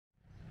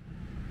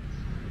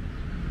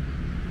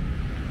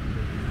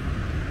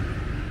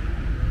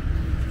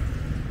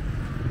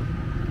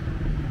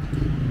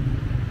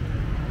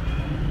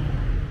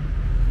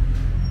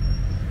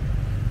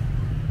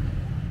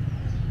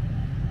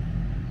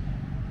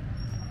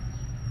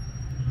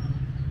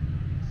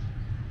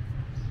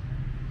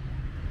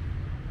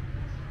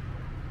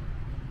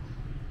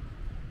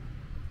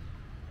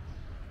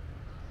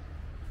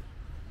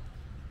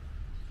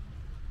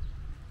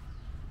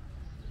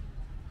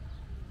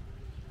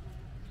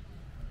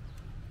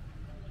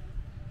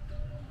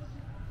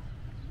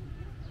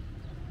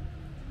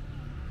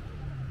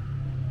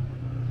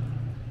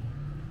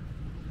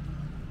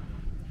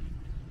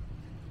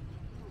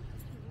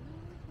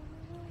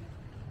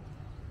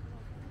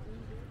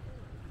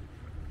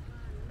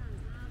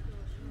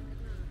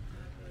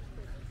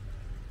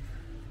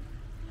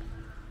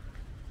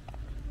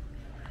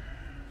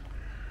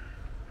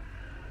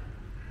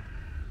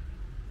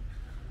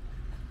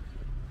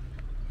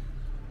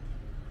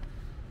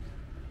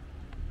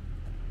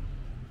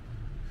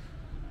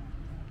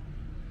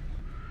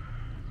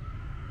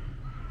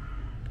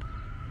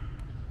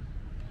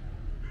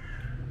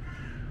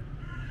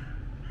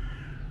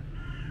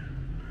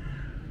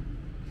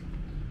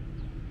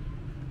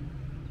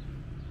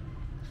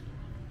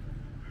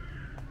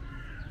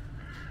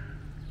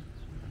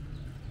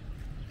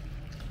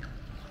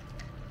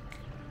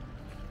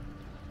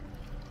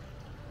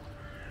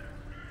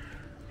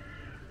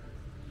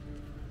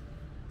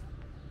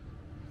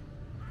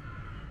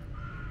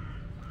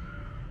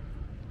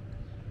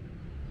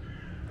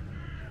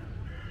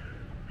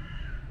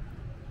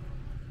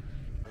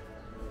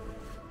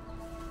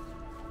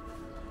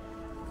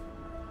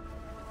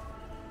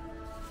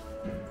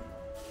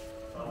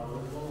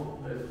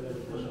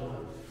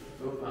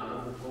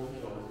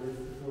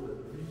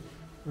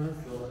من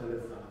داخل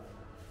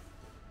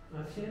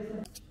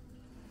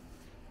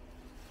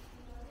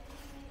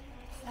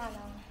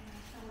سلام.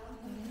 سلام.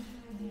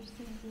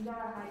 اینجا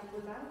اولین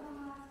گذر ما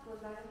هست.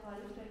 گذر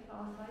تاریخ که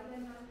آنهای به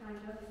من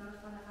 50,000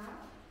 سال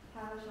قبل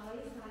تراشه‌های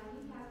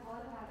سنگی که از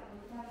حال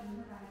پرداختی در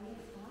میان برای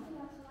اصفهان به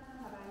دست اومدن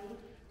و برای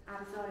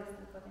ابزار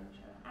استفاده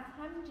می‌شدن. از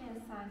همین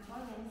جنس سنگ‌ها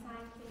یعنی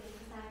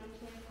سنگی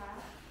که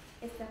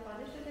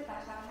استفاده شده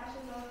در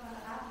 8,000 سال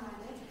قبل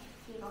اومده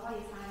تیغه‌های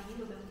سنگی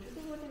رو به وجود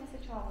آورده مثل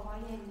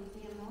چاقوهای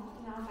امروزی ما.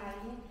 اینا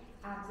برای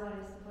ابزار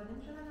استفاده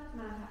می‌شدن از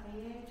منطقه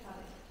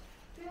چابهار.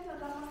 توی این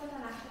اتاق ما 3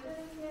 نقشه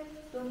داریم که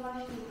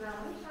دنبالش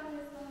دیاگرام‌های شهر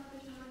اصفهان به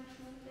شما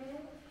نشون میده.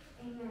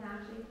 این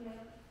نقشه‌ای که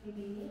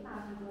می‌بینید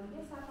مرزدوری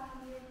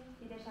صفحه‌های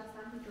دیدش از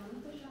سمت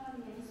جنوب شما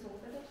یعنی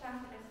صوبه به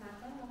شهر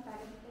قسمت‌های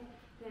مختلفی که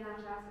توی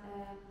نقشه از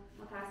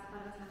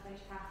متأسفانه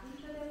قسمت‌هایش تخلیه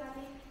شده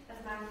ولی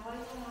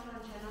قسمت‌هایی که ما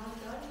همچنان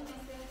داریم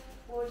مثل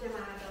برج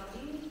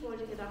مردابی،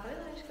 برجی که داخل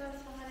دانشگاه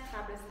اصفهان،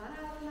 قبرستان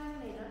ابوالمعلی،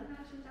 میدان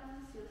نقشه جهان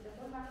 33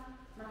 و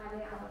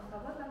محله عباس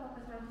آباد و با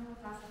قسمت‌های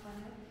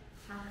متأسفانه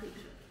تخلیه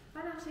شد. و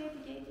نقشه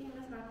دیگه ای که این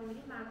قسمت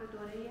می‌بینید مربوط به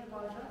دوره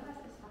قاجار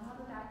هست. اصفهان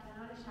رو در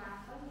کنار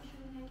شهرها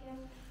نشون میده که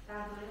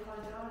در دوره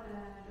قاجار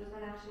جزو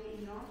نقشه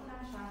ایران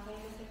بودن. شهرهایی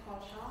مثل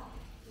کاشان،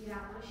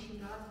 ایران،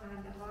 شیراز،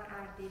 قندهار،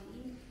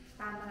 اردبیل،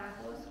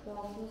 بندرعباس،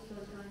 بابل،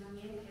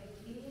 سلطانیه،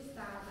 تبریز،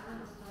 سرزن،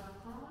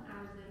 استارخان،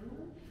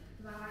 ارزرون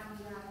و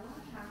ایران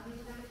تحویل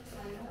دادن که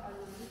سایر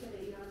آلمانی که به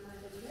ایران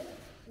اومده بوده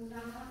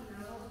اونا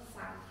اینا رو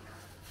سلب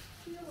کرد.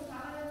 توی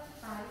اتاق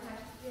بعدی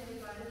تشکیل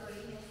وارد دوره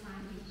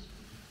اسفندی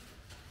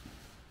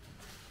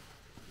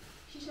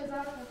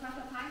 6,500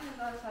 تا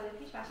 5,000 سال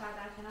پیش بشر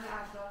در کنار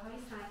ابزارهای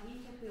سنگی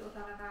که توی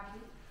اتاق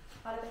قبلی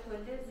حالا به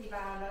تولید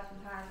زیورآلات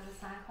متعرض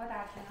سنگ‌ها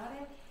در کنار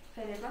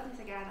فلزات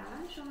مثل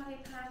گردنبند شماره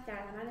 5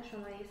 گردنبند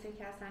شماره 3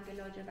 که از سنگ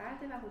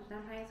لاجورده و حدوداً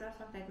 5,000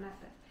 سال قدمت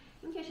داره.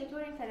 این که چطور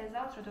این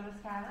فلزات رو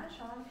درست کردن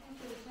شما میتونید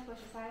که روشن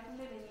پشت سرتون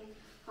ببینید.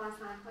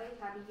 کانسنگ‌های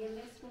طبیعی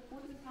مس رو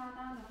خورد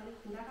می‌کردن، داخل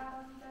کوله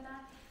قرار می‌دادن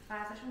و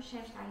ازشون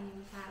شمش تهیه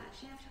می‌کردن.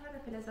 شمش‌ها رو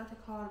به فلزات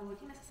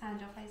کاربردی مثل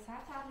سنجاق‌های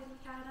سر تبدیل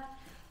می‌کردن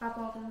و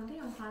باقی مونده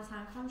اون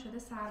کانسنگ‌ها می‌شده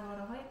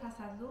سرواره‌های پس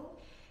از ظهر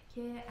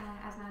که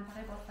از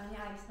منطقه باستانی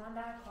عریسان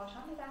در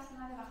کاشان به دست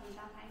اومده و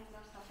حدوداً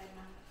 5,000 سال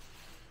قدمت داره.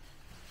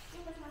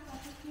 این قسمت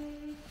هستی که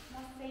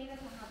ما سیر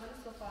تحول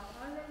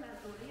سفال‌های از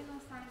دوره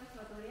نوسنگی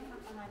تا دوره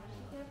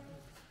هخامنشی که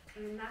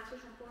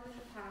نقششون فرمش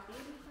رو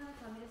تغییر می‌کنه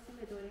تا میرسیم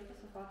به دوره‌ای که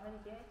سفال‌ها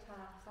دیگه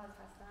چرخ‌ساز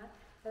هستن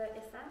و در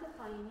استند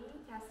پایینی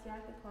که از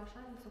شرق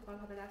کاشان این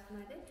سفال‌ها به دست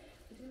اومده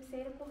می‌تونیم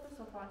سیر پخت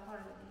سفال‌ها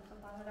رو ببینیم.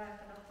 سفال‌ها در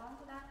انقلاب‌خان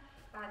بودن،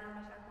 بعداً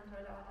بشر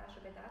کنترل آتش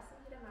رو به دست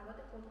می‌گیره، مواد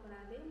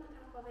خردکننده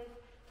متفاوت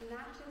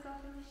نقش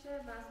اضافه میشه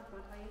و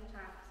سفال‌های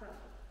چرخ‌ساز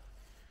بود.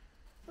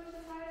 پشت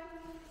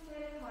سرتون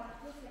سیر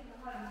تاریخی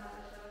سکه‌ها رو ما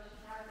داشته باشید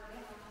در دوره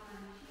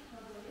هخامنشی تا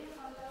دوره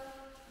قاجار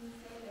این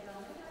سیر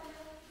ادامه داره.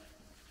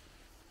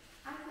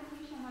 از سکه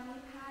شماره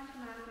 5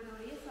 مربوط به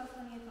دوره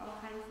ساسانی تا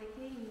آخرین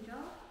سکه اینجا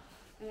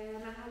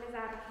محل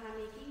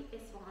ضربه‌همگی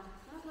اصفهان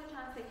هست. تا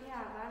چند سکه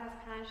اول از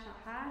 5 تا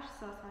 8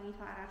 ساسانی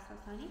تا عرب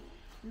ساسانی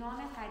نام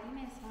قدیم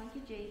اصفهان که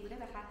جی بوده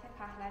به خط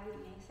پهلوی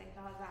روی این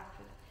سکه‌ها ضرب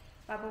شده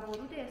و با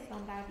ورود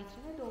اسلام در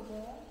ویترین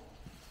دوم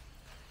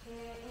که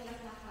این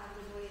قسمت مربوط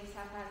به دوره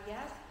صفوی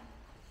است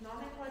نام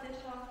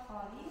پادشاه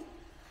خالی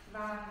و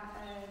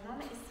نام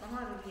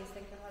اصفهان رو روی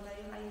سکه‌ها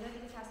داریم و اینجا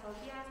دیگه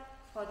تصاویری از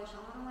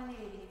پادشاهان رو ما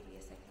نمی‌بینیم روی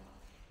سکه‌ها.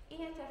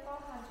 این اتفاق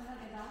همچنان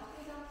ادامه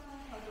پیدا می‌کنه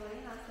تا دوره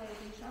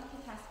ناصرالدین شاه که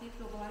تصویر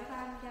دوباره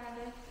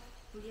برمیگرده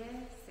روی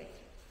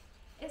سکه.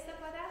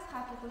 استفاده از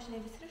خط و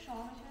خوشنویسی رو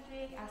شما میتونید روی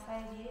یک اثر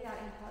دیگری در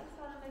انتهای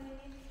سالن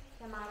ببینید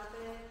که مربوط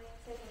به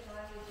سه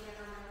کشور ریزی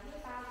قمری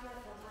بعضی از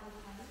داستان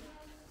ایرانی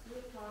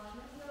روی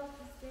پارچمنت یا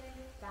پوست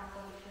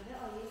دقایق شده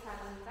آیه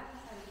 119 تا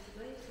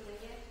 122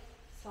 سوره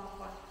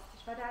صافات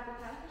هستش و در دو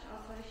طرفش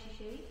آثار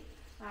شیشه‌ای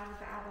مربوط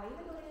به اوایل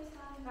دوره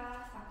اسلامی و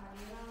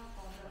صفوی و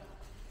قاجار.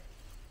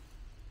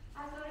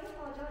 از دوره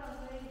قاجار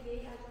آثار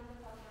دیگه‌ای از جمله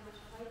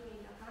خاطرنامه‌های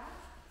بینا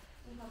هست.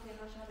 این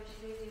خاطرنامه‌ها به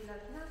شیوه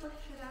زیرزاتی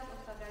نقاشی شده از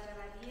استاد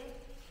رجبی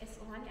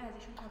اصفهانی. از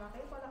ایشون طبقه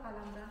بالا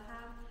قلمدان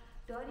هم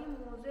داریم.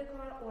 موضوع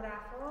کار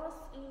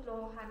عرفاست. این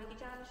لوح همگی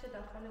جمع میشه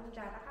داخل اون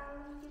جعبه قرار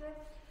میگیره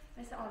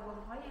مثل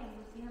آلبوم‌های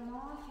امروزی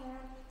ما که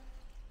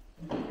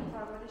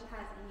کاربردش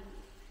تزیینی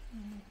بود.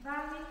 و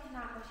یک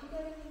نقاشی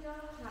داریم اینجا،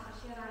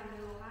 نقاشی رنگ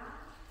روغن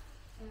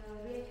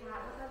روی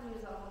کعبه و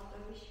میرزا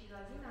آقای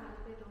شیرازی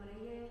مربوط به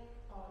دوره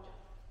قاجار.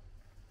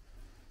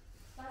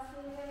 و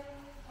سیر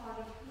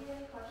تاریخی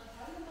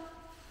کاشی‌های ما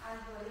از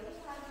دوره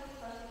صفوی،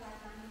 کاشی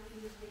فرهنگی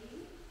فیروزه‌ای،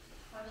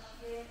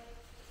 کاشی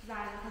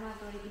زرنخان از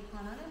دوره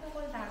ایلخانان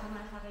مغول در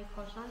منطقه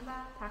کاشان و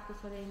تخت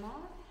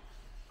سلیمان،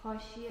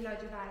 کاشی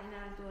لاجوردین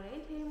از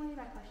دوره تیموری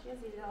و کاشی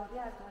زیرآبی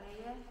از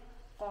دوره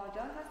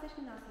قاجار هستش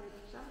که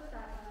ناصرالدین شاه رو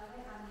در کنار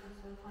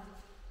امیرالسلطان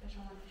به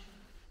شما نشون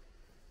میده.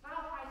 و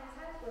آخرین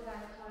اثر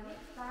گذر تاریخ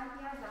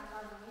برگی از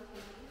ظفرنامه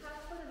تیموری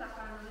هست. خود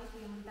ظفرنامه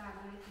تیموری در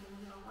دوره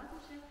تیموری آغاز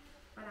میشه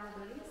و در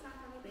دوره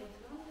صفوی به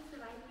اتمام میرسه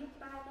و این یک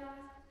برگی از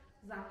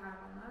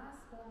ظفرنامه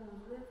است با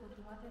موضوع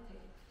فتوحات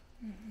تیمور.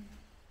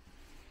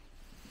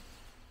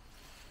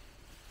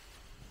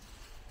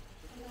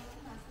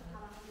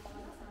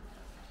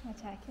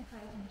 اوکی.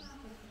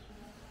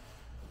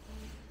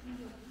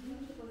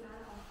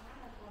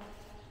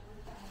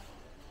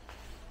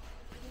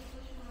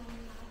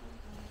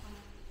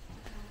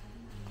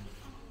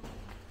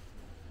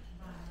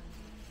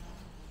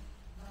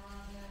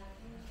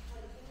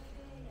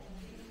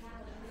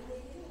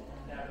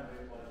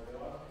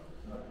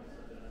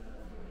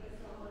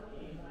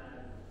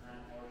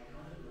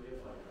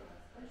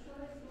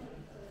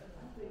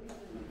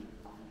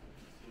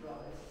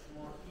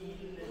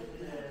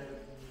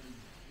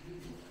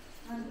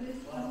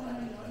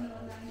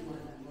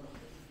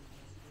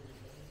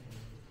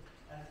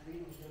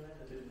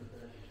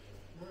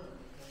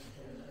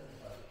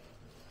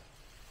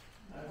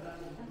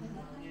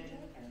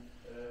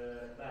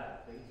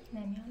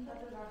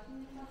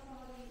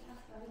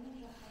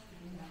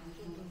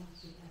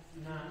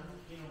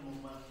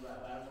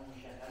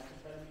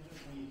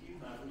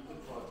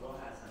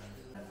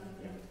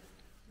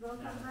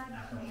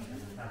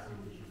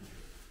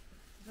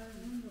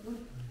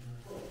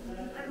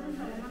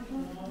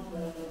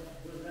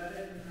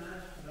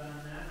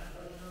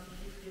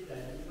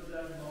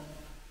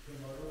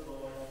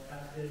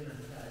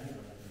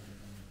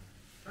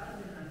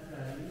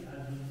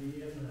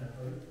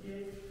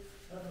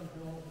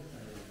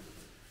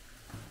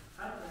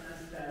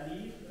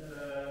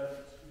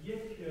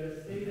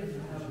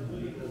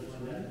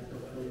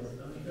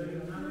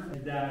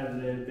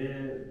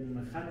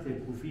 خط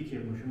کوفی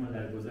که شما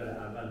در گذر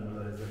اول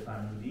ملاحظه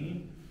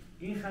فرمودین،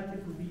 این خط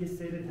کوفی یه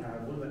سیر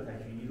تحول و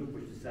تکوینی رو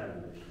پشت سر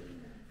گذاشته.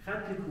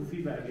 خط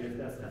کوفی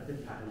برگرفته از خط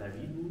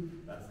پهلوی بود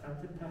و از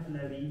خط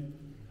پهلوی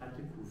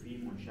خط کوفی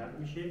منشق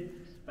میشه.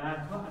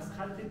 بعدها از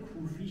خط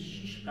کوفی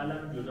 6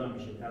 قلم جدا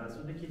میشه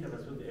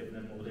توسط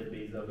ابن مغل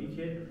بیضاوی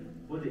که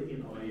خود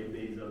این آقای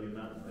بیضاوی،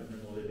 ابن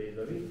مغل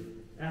بیضاوی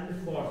اهل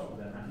فارس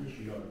بودن، اهل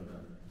شیراز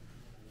بودن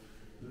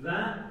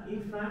و این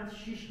فرد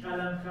 6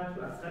 قلم خط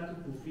رو از خط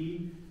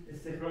کوفی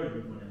استخراج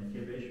میکنه که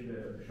بهش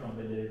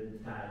شامل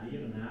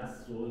تعلیق،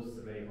 نص، سوس،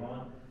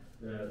 ریحان،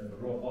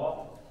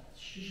 رقاق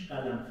 6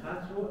 قلم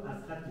خط رو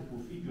از خط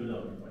کوفی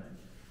جدا میکنه.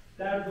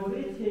 در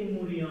دوره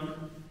تیموریان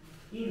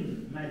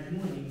این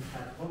مجموع این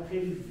خطها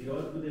خیلی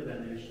زیاد بوده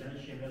و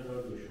نوشتنش یه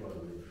مقدار دشوار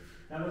بوده.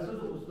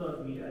 توسط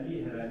استاد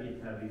میرعلی هروی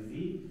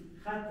تبریزی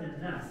خط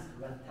نص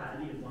و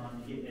تعلیق با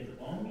هم دیگه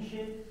ادغام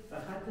میشه و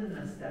خط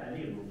نص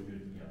تعلیق به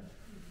وجود میاد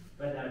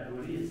و در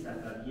دوره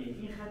صفویه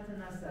این خط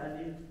نص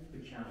تعلیق به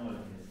کمال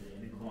میرسه،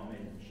 یعنی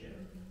کامل میشه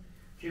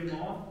که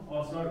ما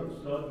آثار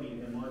استاد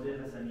میرعماد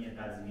حسنی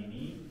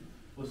قزوینی،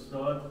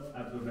 استاد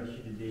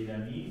عبدالرشید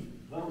دیلمی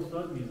و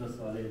استاد میرزا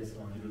صالح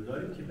اصفهانی رو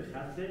داریم که به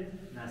خط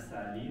نص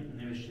تعلیق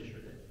نوشته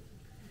شده.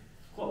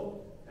 خب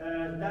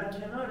در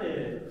کنار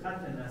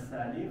خط نص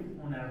تعلیق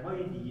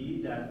هنرهای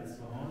دیگه در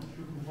اصفهان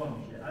شکوفا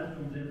میشه، از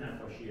جمله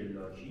نقاشی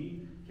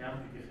لاکی که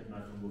همونطور که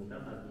خدمتتون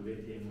گفتم از دوره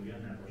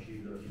تیموریان نقاشی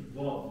لاکی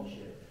باب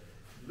میشه،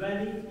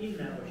 ولی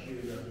این نقاشی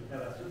لاکی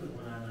توسط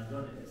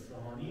هنرمندان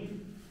اصفهانی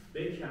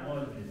به کمال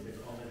میرسه،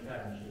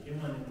 کاملتر میشه که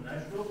ما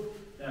نمونهش رو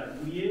در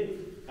روی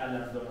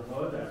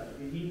قلمدان‌ها در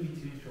این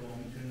ویترین شما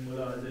میتونید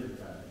ملاحظه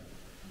بفرمایید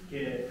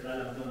که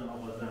قلمدان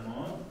آقا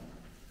زمان،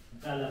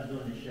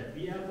 قلمدان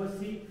شفیع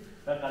عباسی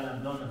و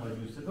قلمدان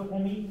حاجی یوسف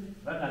قمی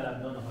و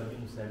قلمدان حاجی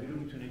موسوی رو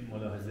میتونید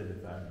ملاحظه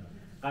بفرمایید.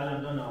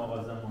 قلمدان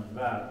آقا زمان و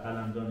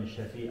قلمدان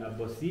شفیع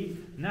عباسی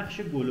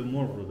نقش گل و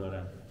مرغ رو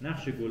دارن.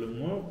 نقش گل و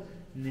مرغ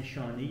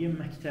نشانه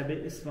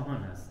مکتب اصفهان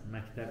هست،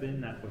 مکتب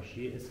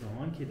نقاشی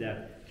اصفهان که در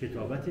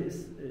کتابت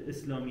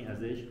اسلامی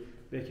ازش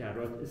به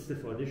کرات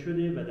استفاده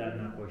شده و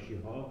در نقاشی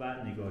ها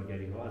و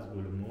نگارگری ها از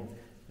گل و مرغ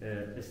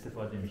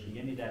استفاده میشه.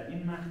 یعنی در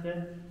این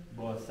مقطع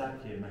با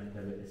سبک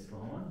مکتب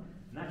اصفهان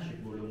نقش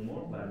گل و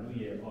مرغ بر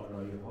روی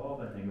آرایه ها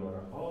و نگاره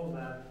ها و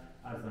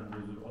ارزم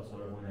بزرگ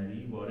آثار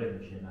هنری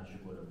وارد میشه نقش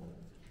گل و مرغ.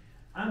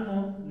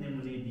 اما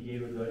نمونه دیگه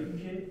رو داریم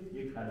که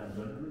یک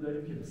قلمدان رو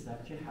داریم که به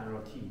سبک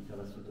هراتی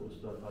توسط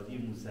استاد حاجی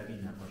موسوی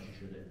نقاشی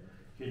شده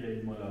که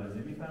دارید ملاحظه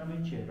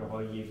می‌فرمایید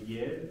چهره‌های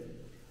گرد،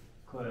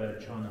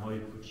 چانه‌های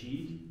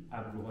کوچیک،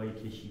 ابروهای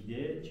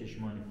کشیده،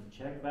 چشمان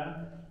کوچک و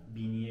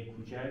بینی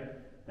کوچک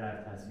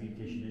در تصویر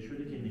کشیده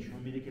شده که نشون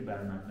میده که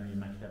بر مبنای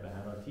مکتب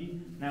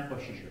هراتی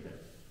نقاشی شده.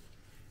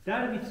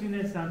 در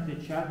ویترین سمت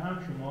چپ هم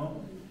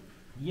شما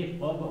یک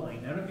قاب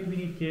آینه رو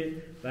می‌بینید که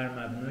بر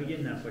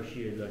مبنای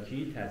نقاشی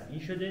لاکی تزیین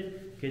شده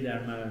که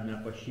در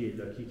نقاشی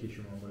لاکی که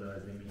شما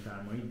ملاحظه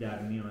می‌فرمایید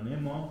در میانه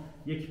ما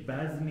یک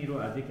بزمی رو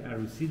از یک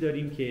عروسی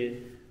داریم که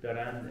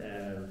دارن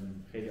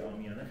خیلی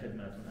عامیانه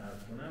خدمتتون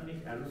عرض کنم،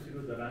 یک عروسی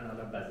رو دارن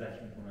حالا بزک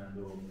میکنند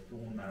و تو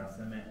اون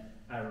مراسم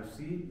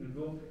عروسی این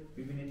رو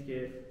ببینید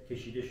که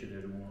کشیده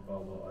شده رو اون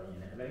قاب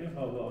آینه و این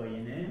قاب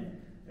آینه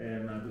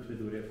مربوط به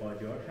دوره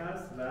قاجار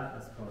هست و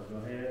از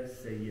کارگاه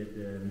سید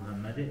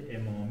محمد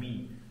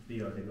امامی به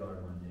یادگار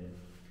مانده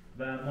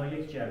و ما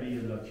یک جعبه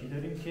لاکی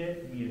داریم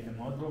که میر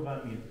عماد رو و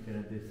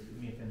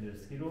میر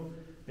فندرسکی رو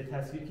به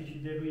تصویر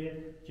کشیده روی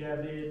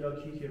جعبه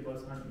لاکی که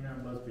باز هم این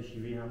هم باز به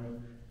شیوه همون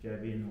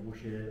جعبه نقوش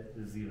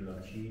زیر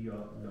لاکی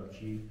یا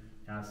لاکی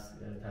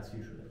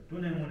تصویر شده. دو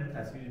نمونه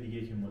تصویر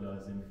دیگه که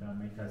ملاحظه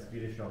می‌فرمایید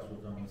تصویر شاه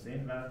سلطان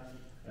حسین و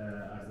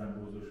ارزم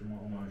به حضور شما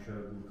همایونشاه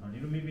گورکانی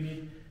رو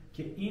میبینید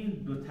که این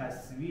دو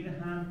تصویر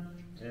هم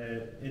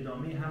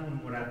ادامه همون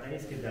مرقعی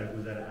است که در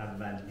گذر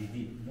اول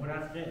دیدید.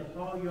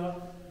 مرقع‌ها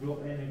یا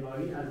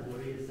رقعه‌نگاری از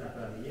دوره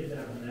صفویه در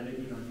هنر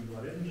ایرانی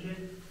وارد میشه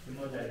که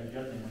ما در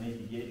اینجا نمونه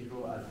دیگه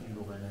رو از این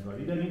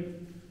رقعه‌نگاری داریم.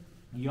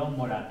 یا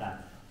مرقع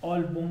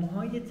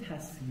آلبوم‌های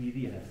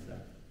تصویری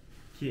هستند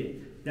که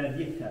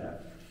در یک طرف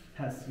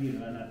تصویر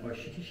و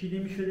نقاشی کشیده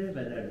می‌شده و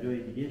در جای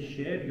دیگه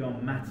شعر یا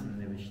متن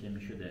نوشته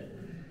می‌شده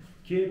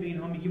که به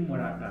اینها میگیم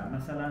مرقع.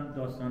 مثلا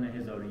داستان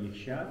 1001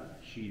 شب،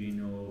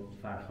 شیرین و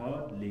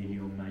فرهاد، لیلی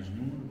و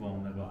مجنون،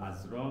 وامق و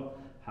عذرا،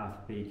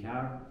 هفت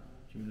پیکر،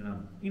 چه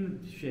میدونم این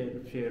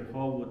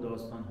شعرها و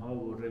داستانها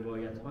و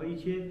روایت‌هایی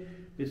که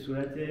به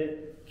صورت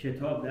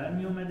کتاب در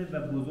می اومده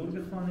و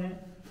بزرگ خانه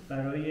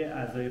برای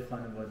اعضای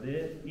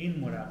خانواده این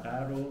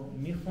مرقع رو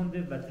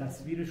میخونده و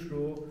تصویرش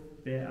رو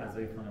به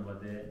اعضای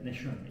خانواده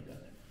نشون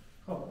میداده.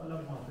 خب حالا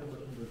محاسب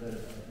باشیم گذر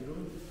بعدی رو.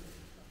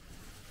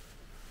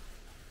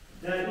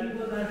 در این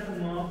گذر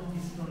شما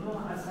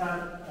 29 اثر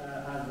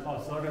از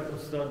آثار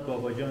استاد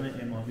باباجان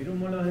امامی رو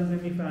ملاحظه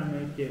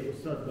می‌فرمایید که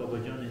استاد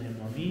باباجان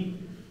امامی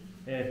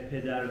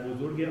پدر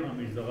بزرگ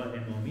آمیرزاغا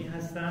امامی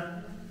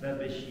هستند و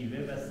به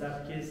شیوه و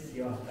سبک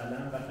سیاه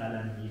قلم و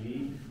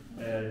قلمگیری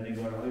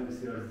نگاره‌های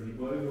بسیار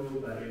زیبایی رو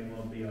برای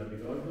ما به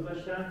یادگار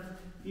گذاشتن.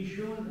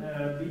 ایشون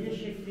به یه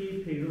شکلی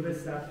پیرو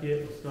سبک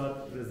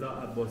استاد رضا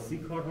عباسی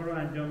کارها رو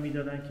انجام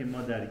میدادن که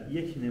ما در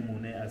یک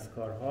نمونه از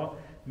کارها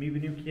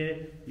میبینیم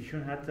که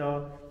ایشون حتی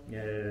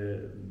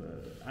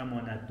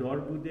امانتدار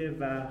بوده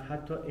و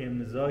حتی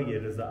امضای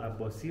رضا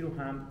عباسی رو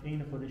هم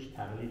این خودش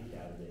تقلید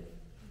کرده،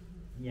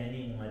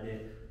 یعنی اومده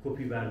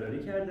کپی برداری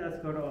کرده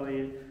از کار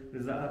آقای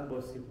رضا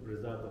عباسی.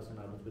 رضا عباسی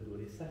مربوط به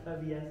دوره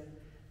صفوی است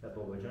و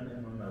باباجان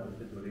امام مربوط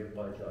به دوره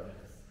قاجار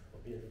هست.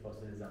 خب یه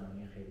فاصله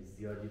زمانی خیلی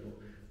زیادی رو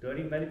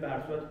داریم، ولی به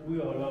هر صورت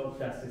گویا حالا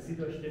دسترسی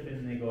داشته به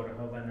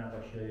نگاره‌ها و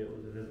نقاشی‌های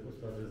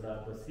استاد رضا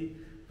عباسی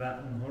و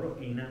اونها رو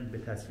عیناً به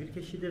تصویر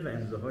کشیده و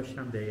امضاهاش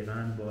هم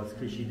دقیقاً باز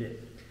کشیده.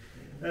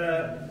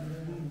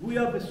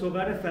 گویا به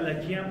صور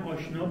فلکی هم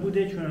آشنا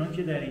بوده،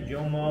 چنانکه در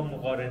اینجا ما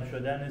مقارن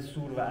شدن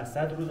سور و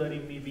اسد رو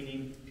داریم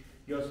می‌بینیم،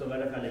 یا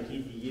صور فلکی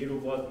دیگه رو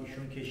باز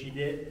ایشون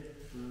کشیده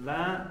و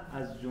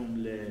از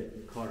جمله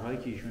کارهایی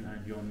که ایشون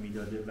انجام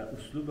میداده و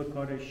اسلوب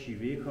کارش،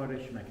 شیوه کارش،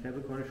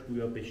 مکتب کارش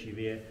گویا به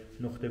شیوه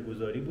نقطه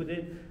گذاری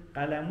بوده.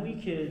 قلمویی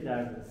که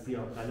در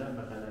سیاه قلم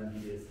و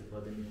قلمگیری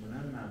استفاده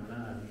میکنن معمولا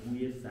از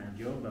موی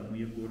سنجاب و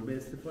موی گربه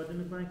استفاده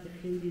میکنن که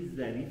خیلی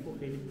ظریف و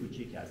خیلی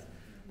کوچیک است.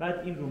 بعد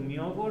این رو می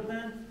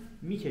آوردن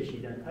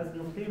میکشیدن از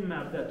نقطه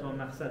مبدا تا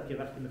مقصد که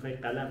وقتی میخوای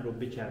قلم رو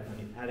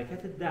بچرخونید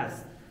حرکت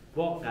دست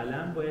با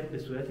قلم باید به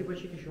صورتی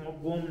باشه که شما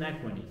گم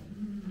نکنید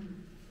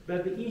و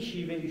به این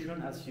شیوه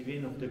ایشون از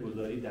شیوه نقطه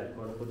گذاری در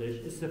کار خودش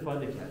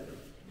استفاده کرده.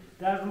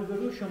 در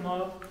روبرو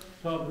شما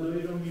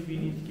تابلویی رو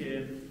میبینید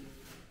که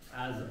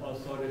از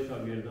آثار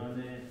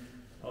شاگردان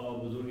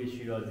آقا بزرگ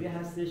شیرازی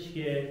هستش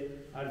که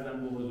عرضم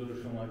به حضور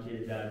شما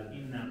که در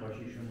این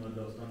نقاشی شما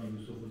داستان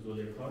یوسف و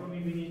زلیخا رو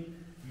میبینید.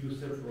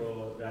 یوسف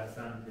رو در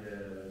سمت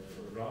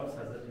راست،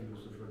 حضرت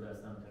یوسف رو در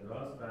سمت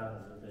راست و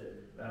حضرت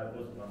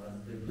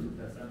یوسف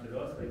در سمت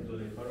راست و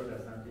زلیخا رو در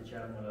سمت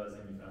چپ ملاحظه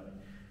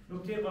می‌فرمایید.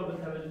 نکته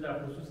قابل توجه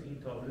در خصوص این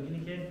تابلو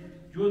اینه که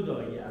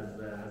جدایی از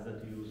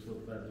حضرت یوسف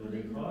و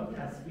زلیخا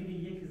تصویر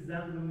یک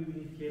زن رو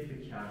می‌بینید که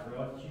به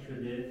کرات چی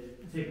شده؟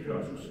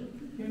 تکرار شده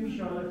که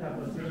میشه حالا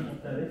تفاصیل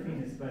مختلفی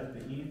نسبت به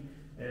این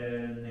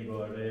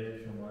نگاره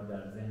شما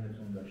در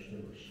ذهنتون داشته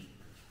باشید.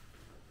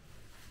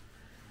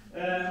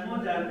 ما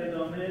در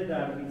ادامه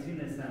در ویترین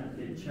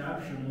سمت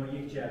چپ شما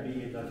یک جعبه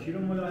لاکی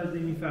رو ملاحظه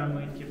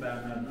می‌فرمایید که بر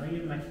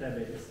مبنای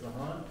مکتب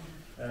اصفهان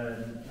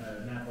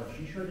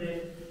نقاشی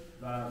شده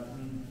و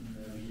اون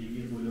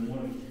ویژگی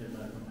گل‌مرغی که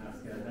خدمتتون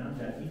عرض کردم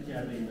در این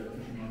جعبه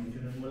لاکی شما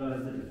میتونید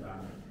ملاحظه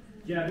بفرمایید.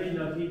 جعبه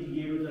لاکی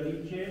دیگه رو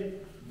دارید که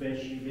به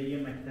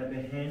شیوه مکتب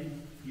هند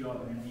یا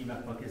هندی و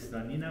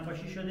پاکستانی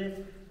نقاشی شده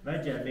و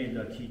جعبه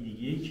لاکی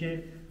دیگه‌ای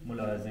که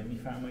ملاحظه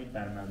می‌فرمایید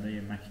در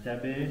مبنای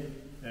مکتب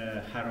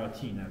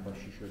هراتی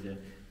نقاشی شده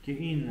که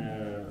این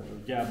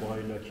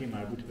جعبه‌های لاکی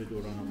مربوط به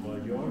دوران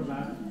قاجار و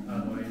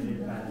اوایل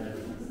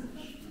پهلوی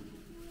هستش.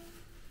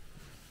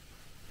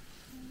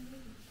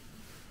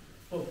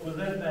 خب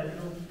گذر بعدی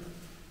رو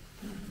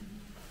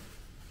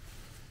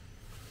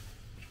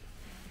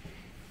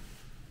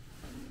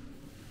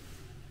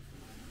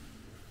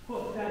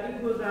خب در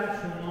این گذر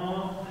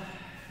شما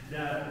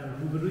در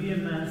روبروی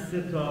من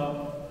 3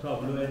 تا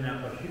تابلو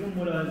نقاشی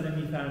رو ملاحظه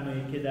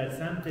می‌فرمایید که در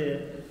سمت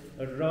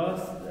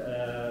راست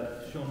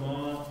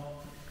شما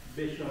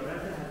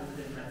بشارت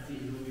حضرت مسیح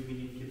رو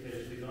می‌بینید که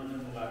فرشتگان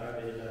مقرب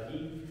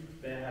الهی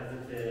به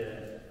حضرت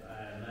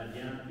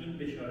مریم این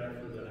بشارت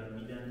رو دارن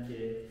میدن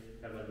که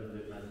تولد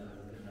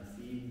حضرت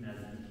مسیح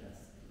نزدیک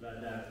است و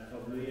در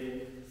تابلوی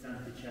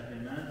سمت چپ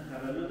من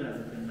تولد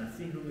حضرت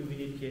مسیح رو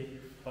می‌بینید که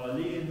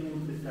حاله نور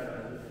به سر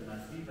حضرت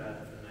مسیح و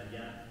حضرت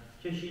مریم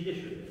کشیده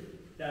شده.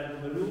 در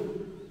روبرو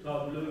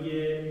تابلوی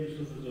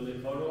یوسف و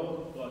زلیخا رو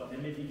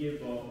قاطمه دیگه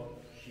با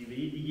شیوه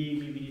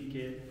دیگه می‌بینید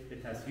که به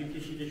تصویر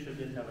کشیده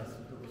شده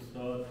توسط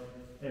استاد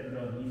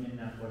ابراهیم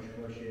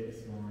نقاشباش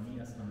اصفهانی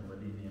از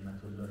خانواده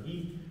نعمت اللهی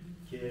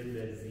که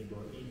به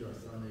زیبایی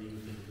داستان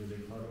یوسف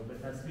زلیخا رو به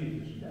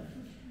تصویر کشیدن.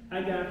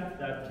 اگر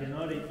در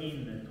کنار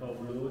این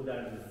تابلو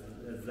در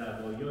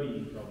زوایای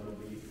این تابلو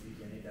بایستید،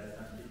 یعنی در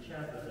سمت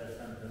چپ و در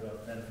سمت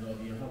راست در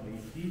زاویه ها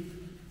بایستید،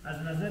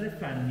 از نظر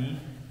فنی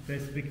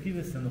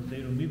پرسپکتیو سه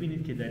نقطه‌ای رو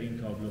می‌بینید که در این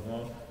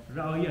تابلوها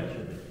رعایت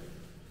شده.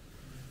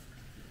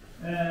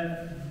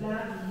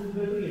 در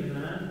روبروی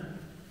من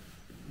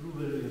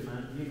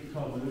یک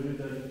تابلو رو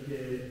داریم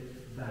که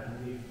بر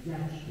روی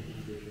گچ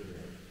کشیده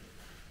شده.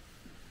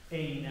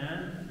 عیناً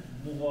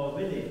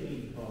مقابل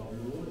این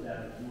تابلو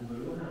در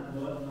روبرو هم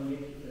باز ما یک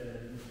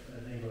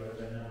نگاره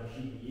و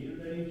نقاشی دیگه رو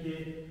داریم که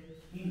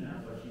این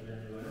نقاشی و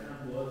نگاره هم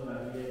باز بر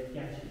روی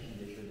گچ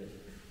کشیده شده.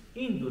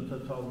 این دو تا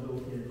تابلو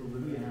که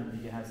روبروی هم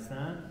دیگه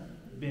هستن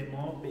به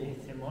ما به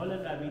احتمال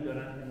قوی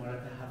دارن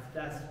عمارت 7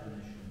 دست رو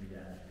نشون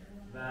میدن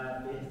و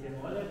به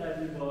احتمال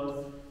قوی باز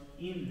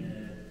این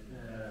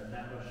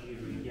نقاشی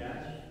روی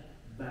گچ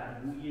بر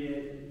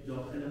روی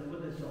داخل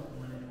خود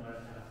ساختمان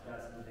عمارت 7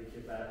 دست بوده که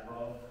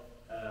بعدها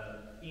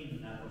این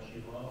نقاشی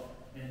ها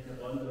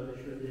انتقال داده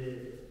شده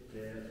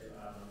به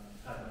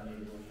خزانه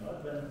بنیاد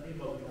و نکته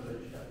با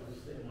مشاهدهش در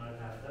خصوص عمارت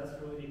 7 دست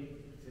رو یک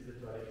چیز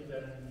تاریخی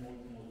در این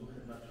موضوع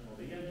خدمت شما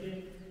بگم که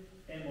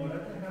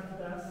عمارت 7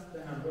 دست به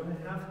همراه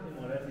 7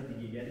 عمارت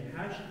دیگه، یعنی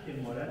 8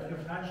 عمارت یا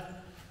 8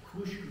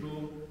 کوشک رو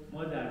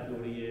ما در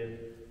دوره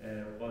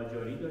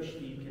قاجاری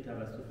داشتیم که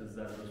توسط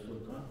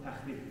زرالسلطان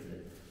تخریب شده.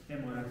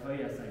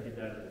 عمارت‌هایی هستن که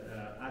در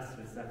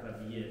عصر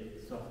صفویه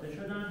ساخته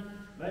شدن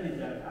ولی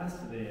در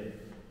عصر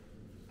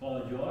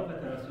قاجار و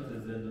توسط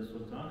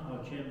زرالسلطان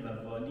حاکم و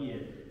والی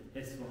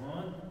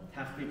اصفهان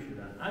تخریب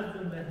شدن. از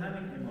جمله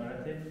همین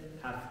عمارت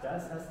 7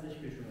 دست هستش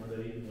که شما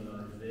دارید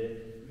ملاحظه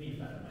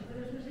می‌فرمایید.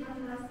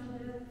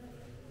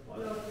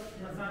 حالا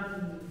مثلا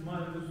ما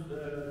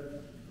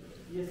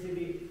یه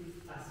سری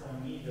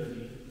اسامی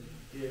داریم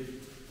که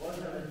با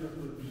توجه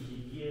به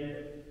ویژگی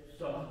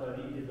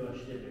ساختاری که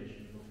داشته بهش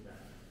میگفتن.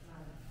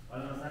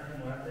 حالا مثلا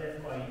عمارت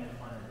آینه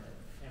خانه،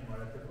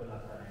 عمارت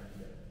کلاهفرنگی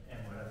داره،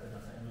 عمارت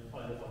مثلا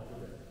پال باکو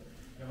داره،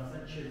 یا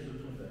مثلا 40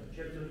 ستون داره.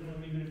 40 ستون رو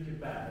می‌بینید که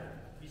بعد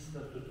 20 تا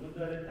ستون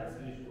داره،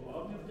 تصویرش تو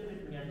آب میفته،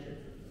 میگن 40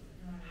 ستون.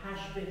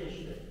 8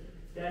 بهشته.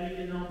 دلیل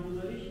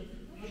نامگذاریش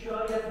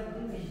شاید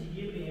اون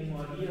ویژگی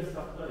معماری یا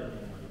ساختار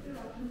معماری.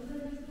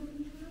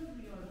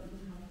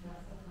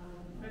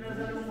 به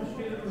نظر من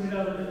مشکل روحی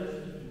روابط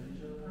داشته.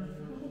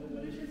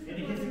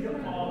 یعنی کسی که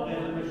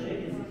عاقل باشه،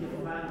 کسی که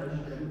فهم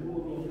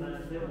شعور و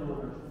منطق و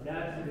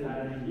درک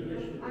فرهنگی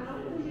داشته باشه.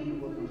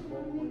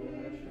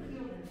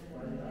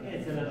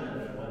 اطلاع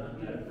ندارم الان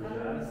در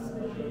کجا هست،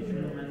 ایشون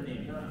من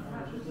نمی‌دونم.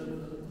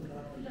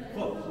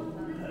 خب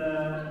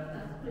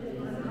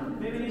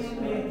ببینید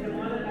به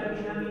احتمال قوی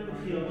همین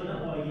خیابان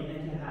آینه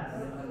که هست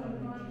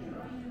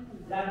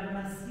در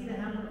مسیر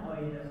همون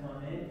آینه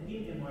خانه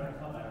این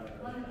عمارت‌ها قرار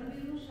دارند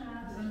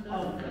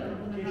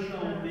که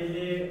شامل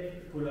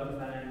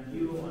کلاهفرنگی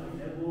و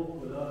آینه و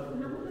کلاه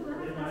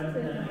عمارت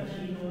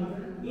نمکین و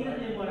این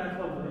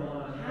عمارت‌ها بودن.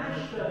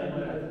 8 تا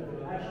عمارت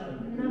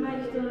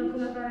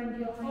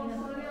کلاهفرنگی و آینه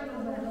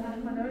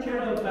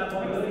چرا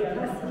بقایایی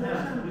از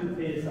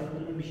روی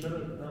ساختمون میشه؟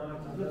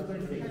 لطفاً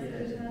فکر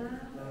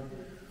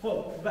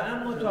خب و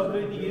اما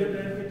تابلوی دیگه رو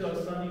داریم که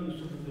داستان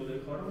یوسف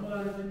زلیخا رو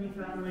ملاحظه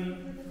می‌فرمایید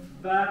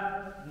و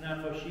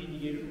نقاشی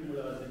دیگه رو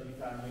ملاحظه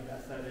می‌فرمایید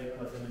اثر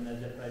کاظم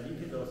نجف‌علی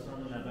که داستان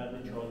و نبرد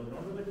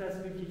چادران رو به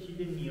تصویر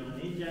کشیده،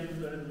 میانه جنگ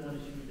رو داره به ما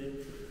نشون میده.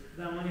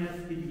 زمانی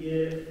هست که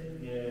دیگه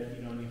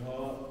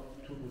ایرانی‌ها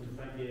توپ و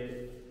تفنگ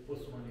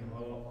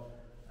عثمانی‌ها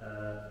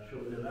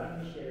شعله‌ور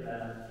میشه و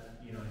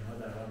ایرانی‌ها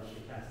در حال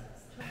شکست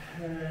هست.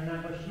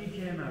 نقاشی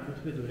که مربوط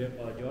به دوره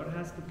قاجار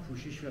هست که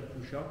پوشش و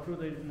پوشاک رو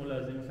دارید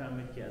ملاحظه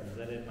می‌فرمایید که از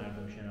نظر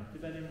مردم شناختی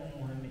برای ما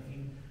مهمه.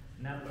 این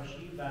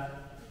نقاشی و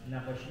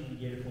نقاشی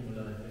دیگری رو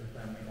ملاحظه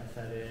می‌فرمایید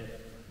اثر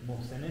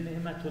محسن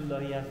نعمت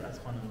اللهی است از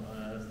خانم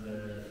از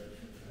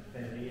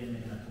فرقه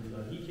نعمت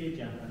اللهی که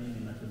جمعانی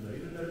نعمت اللهی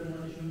رو داره ما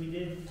نشون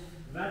میده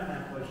و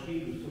نقاشی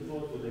یوسف و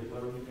زلیخا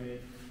رو می‌تونید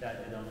در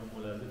ادامه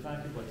ملاحظه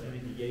فرمایید که با تم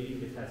دیگری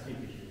به تصویر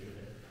کشیده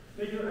شده.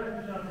 به جرئت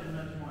می‌تونم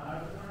خدمت شما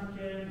عرض کنم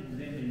که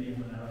موزه ملی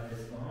هنرهای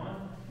اصفهان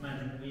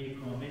مجموعه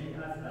کاملی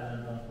از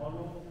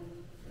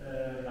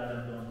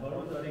قلمدان‌ها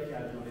رو داره که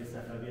از دوره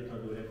صفویه تا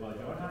دوره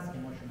قاجار هست که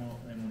ما شما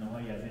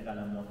نمونه‌هایی از این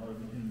قلمدان‌ها رو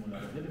می‌تونید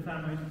ملاحظه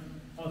بفرمایید.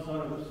 آثار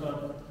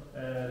استاد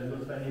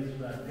لطفی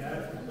صورتگر،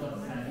 استاد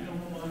سنی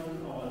همایون،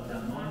 آقا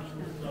زمان،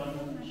 استاد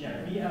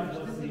شفیع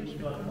عباسی،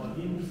 استاد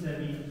مادی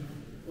موسوی،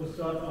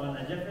 استاد آقا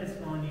نجف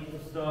اصفهانی،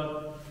 استاد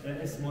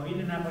اسماعیل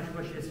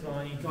نقاشباش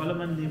اصفهانی که حالا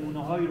من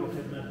نمونه‌هایی رو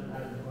خدمتتون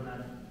عرض می‌کنم.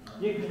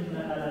 یک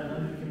نمونه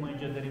قلمدانی که ما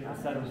اینجا داریم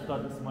اثر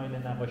استاد اسماعیل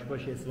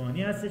نقاشباش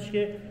اصفهانی هستش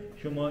که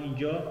شما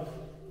اینجا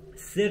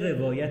 3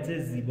 روایت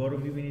زیبا رو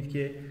می‌بینید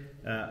که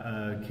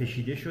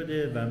کشیده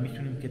شده و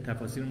میتونیم که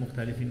تفاسیر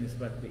مختلفی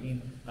نسبت به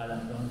این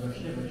قلمدان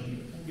داشته باشیم.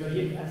 یا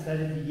یک اثر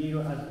دیگه رو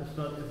از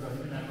استاد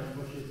ابراهیم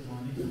نقاشباش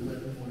اصفهانی به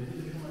صورت موردی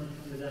به شما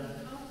نشون بدم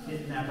که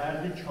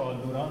نبرد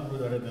چادران رو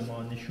داره به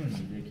ما نشون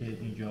میده که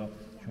اینجا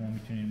شما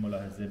میتونید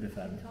ملاحظه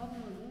بفرمایید.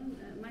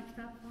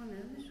 خانه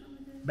نشون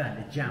میده؟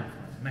 بله، جمع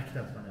خانه،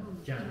 مکتب خانه،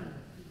 جمع.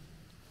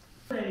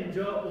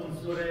 اینجا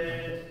عنصر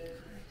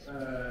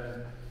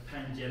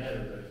پنجره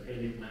رو داره،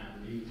 خیلی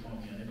معمولی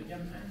عامیانه بگم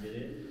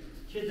پنجره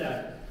که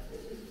در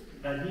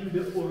قدیم به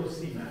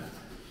عروسی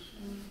مربوط.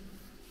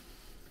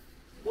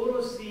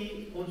 عروسی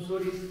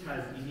عنصری است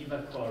تزئینی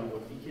و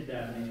کاربردی که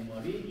در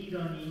معماری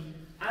ایرانی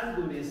از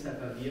دوره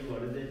صفویه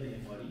وارد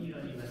معماری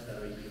ایرانی و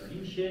سرای ایرانی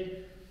میشه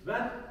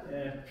و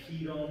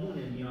پیرامون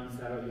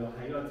میانسرا یا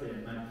حیات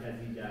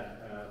مرکزی در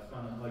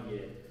خانه‌های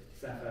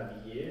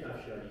صفویه،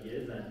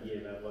 افشاریه،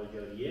 زندیه و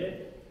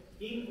قاجاریه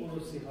این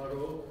عروسی ها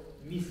رو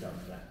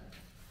میساختن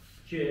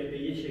که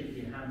به یه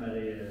شکلی هم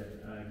برای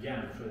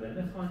گرم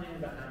شدن خانه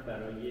و هم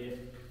برای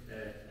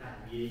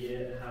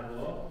تهویه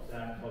هوا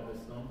در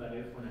تابستان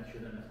برای خنک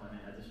شدن خانه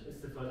ازش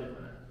استفاده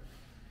کنن.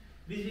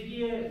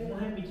 ویژگی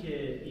مهمی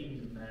که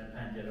این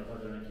پنجره ها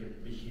دارن که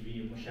به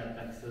شیوه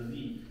مشبک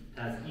سازی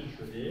تزیین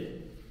شده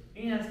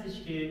این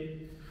هستش که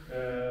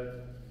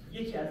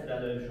یکی از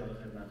دلایلش رو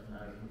خدمتتون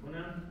عرض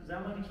میکنم.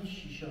 زمانی که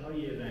شیشه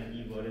های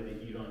رنگی وارد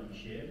ایران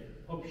میشه،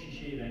 خب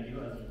شیشه رنگی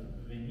رو از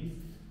ونیز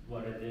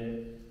وارد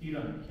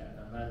ایران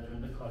میکردن و از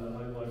جمله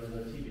کالاهای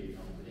وارداتی به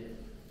ایران بوده.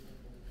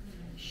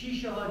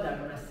 شیشه ها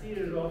در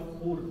مسیر راه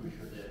خرد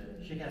میشده،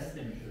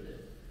 شکسته میشده.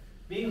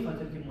 به این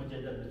خاطر که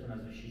مجدد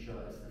بتونن از شیشه ها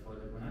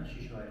استفاده کنن،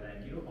 شیشه های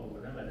رنگی رو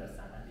آوردن و در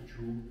صنعت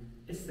چوب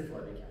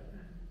استفاده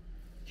کردن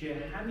که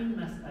همین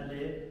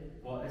مسئله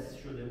باعث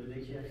شده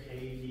بوده که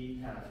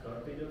خیلی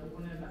طرفدار پیدا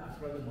بکنه و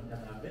افراد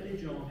متقبل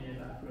جامعه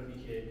و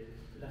افرادی که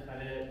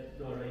بالاخره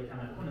دارای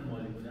تمکن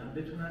مالی بودن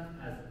بتونن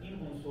از این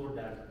عنصر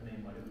در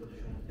معماری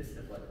خودشون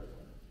استفاده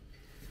کنن.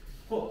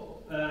 خب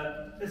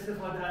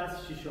استفاده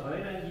از شیشه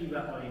های رنگی و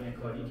آینه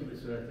کاری که به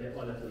صورت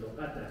آلت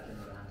لغت در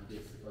کنار هم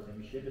دیگه استفاده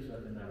میشه، به صورت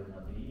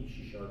نروماده‌ای این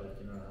شیشه ها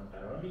در کنار هم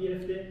قرار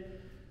میگرفته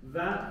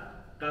و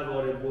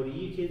قواره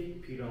بری که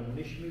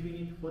پیرامونش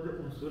میبینید خود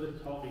عنصر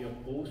طاق یا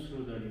قوس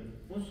رو داریم.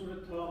 عنصر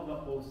طاق و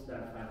قوس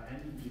در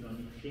فرهنگ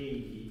ایرانی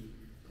خیلی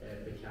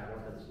به کرات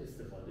ازش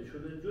استفاده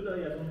شده.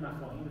 جدای از اون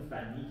مفاهیم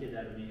فنی که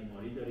در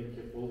معماری داریم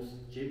که قوس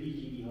چه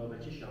ویژگی ها و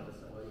چه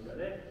شاخصه هایی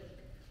داره،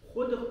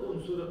 خود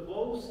عنصر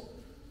قوس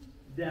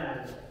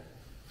در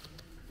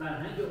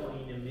فرهنگ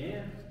آیین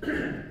مهر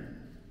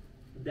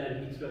در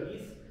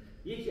میترائیسم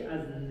یکی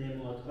از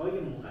نمادهای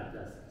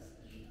مقدس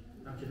هستش.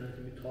 همچنان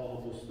که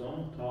طاق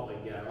بستان،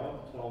 طاق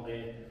گرا، طاق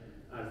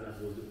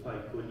ارزنبرد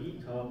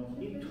پایکولی،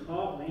 این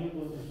طاق و این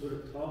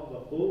عنصر طاق و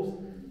قوس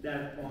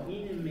در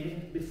آیین مهر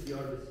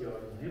بسیار بسیار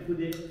مهم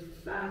بوده.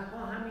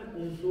 بعدها همین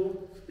عنصر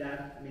در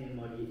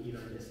معماری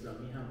ایران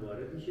اسلامی هم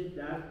وارد میشه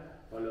در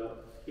حالا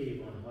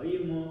ایوان‌های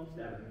ما،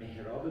 در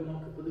محراب ما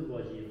که خود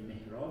واژه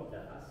محراب در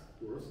اصل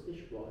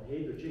درستش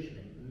واژه دو چشمه،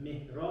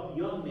 محراب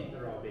یا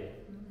محرابه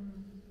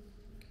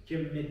که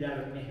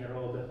در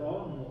محرابه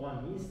ها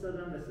مقام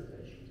می‌ایستادن و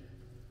ستایش می‌کردن.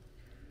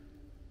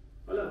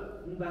 حالا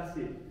اون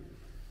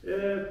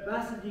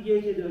بحث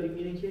دیگه که داریم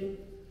اینه که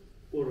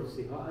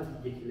عروسی ها از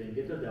 1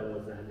 لنگه تا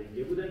 12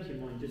 لنگه بودن که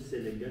ما اینجا 3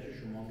 لنگه‌اش رو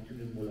شما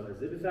میتونید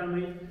ملاحظه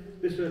بفرمایید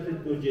به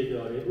صورت دو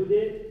جداره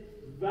بوده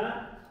و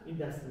این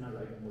دست من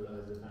رای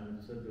ملاحظه فرمایید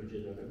به صورت دو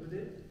جداره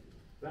بوده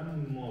و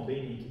ما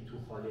بین اینکه تو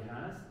خالی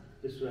هست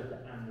به صورت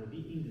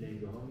عمودی این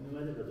لنگه ها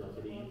میومده و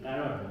داخل این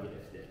قرار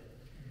میگرفته.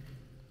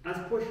 از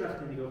پشت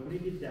وقتی نگاه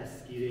کنید یه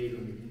دستگیره رو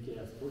میبینید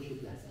که از پشت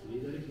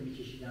دستگیره داره که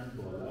میکشیدن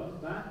بالا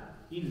و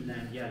این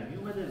لنگر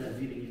میومده و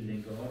زیر این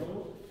لنگه ها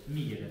رو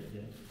میگرفته.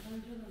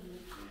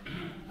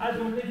 از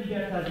جمله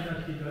دیگر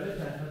تزیینات که داره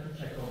تزیینات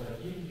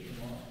چکاوکی که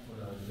شما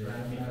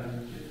ملاحظه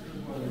می‌فرمایید.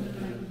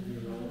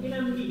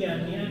 اینم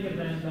میگم این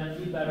اگه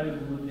رنگبندی برای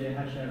ورود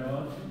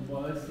حشرات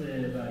باعث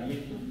و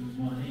یک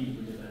مانعی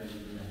بوده برای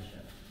ورود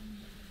حشرات.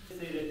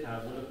 سیر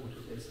تحول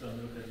خطوط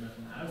اسلامی رو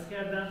خدمتتون عرض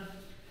کردم.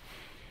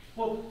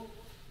 خب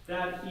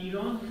در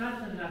ایران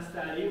خط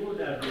نستعلیق رو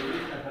در دوره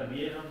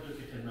صفویه همونطور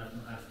که خدمتتون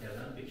عرض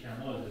کردم به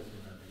کمال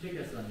رسوندن. چه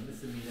کسانی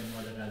مثل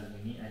میرمال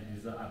قزوینی،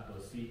 علیرضا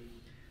عباسی،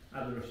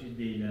 عبدالرشید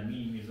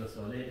دیلمی، میرزا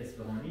صالح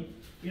اصفهانی،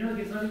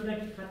 اینا کسانی بودن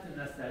که خط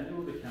نستعلیق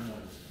رو به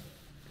کمال رسوندن.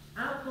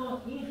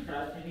 اما این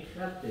خط، یعنی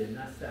خط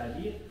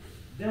نستعلیق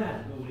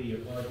در دوره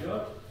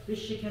قاجار به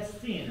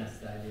شکسته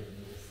نستعلیق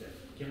میرسه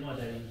که ما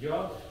در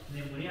اینجا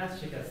نمونه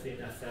از شکسته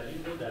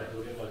نستعلیق رو در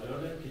دوره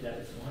قاجار داریم که در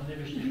اصفهان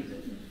نوشته شده.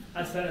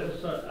 اثر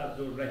استاد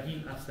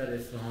عبدالرحیم افسر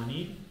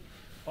اصفهانی،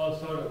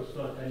 آثار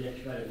استاد علی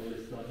اکبر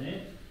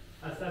گلستانه،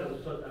 اثر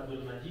استاد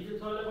عبدالمجید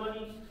طالبانی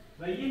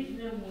و یک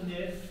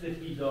نمونه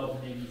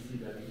سفیداب نویسی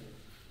داریم.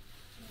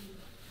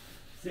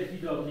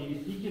 سفیداب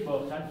نویسی که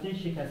با خط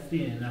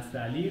شکسته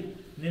نستعلیق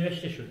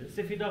نوشته شده.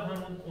 سفیداب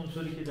همون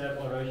عنصری که در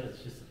آرایش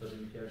ازش استفاده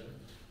می‌کردن.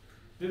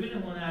 ببینید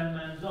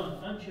هنرمندان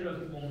آنچه را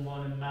که به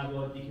عنوان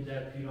موادی که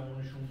در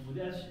پیرامونشون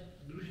بوده از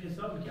روش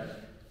حساب می‌کردن.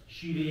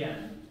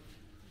 شیریان،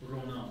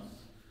 رونانس،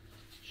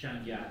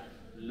 شنگر،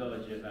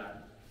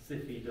 لاجورد،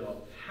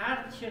 سفیداب،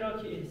 هر چرا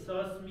که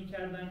احساس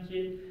می‌کردن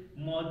که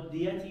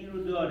مادیت این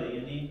رو داره،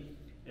 یعنی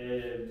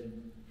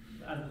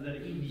از نظر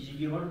این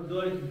ویژگی ها رو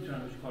داره که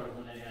میتونن روش کار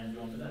هنری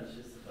انجام بدن ازش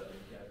استفاده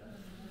می‌کردن.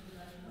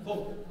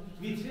 خب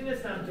ویترین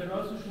سمت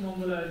راست رو شما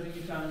ملاحظه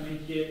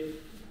می‌فرمایید که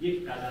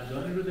یک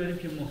قلمدانی رو داریم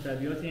که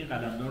محتویات این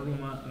قلمدان رو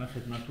من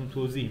خدمتتون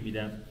توضیح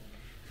میدم.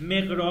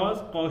 مقراض،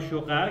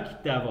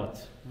 قاشقک،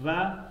 دوات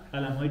و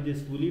قلم‌های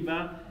دسپولی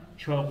و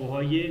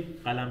چاقوهای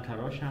قلم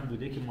تراش هم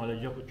بوده که مال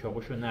اینجا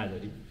چاقوشو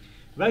نداریم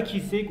و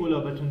کیسه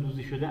گلابتون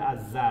دوزی شده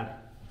از زر.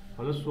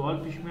 حالا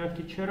سوال پیش میاد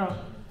که چرا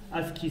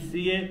از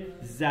کیسه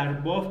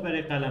زرباف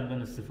برای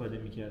قلمدان استفاده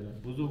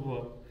میکردن؟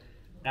 بزرگوار،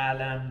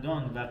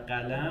 قلمدان و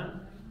قلم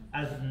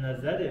از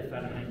نظر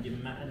فرهنگ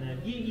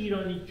معنوی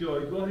ایرانی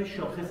جایگاه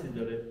شاخصی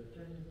داره،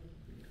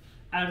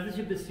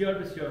 ارزش بسیار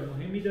بسیار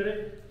مهمی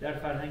داره در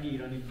فرهنگ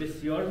ایرانی،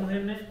 بسیار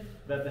مهمه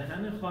و به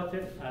همین خاطر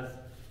از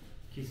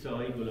کیسه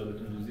های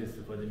گلابتون دوزی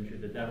استفاده می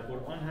شده. در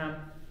قرآن هم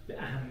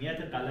به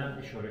اهمیت قلم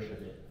اشاره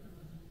شده،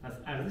 از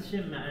ارزش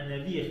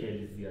معنوی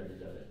خیلی زیادی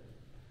داره.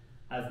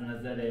 از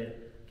نظر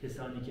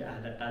کسانی که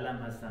اهل قلم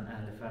هستن،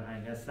 اهل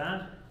فرهنگ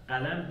هستن،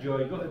 قلم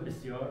جایگاه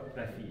بسیار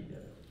رفیعی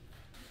داره.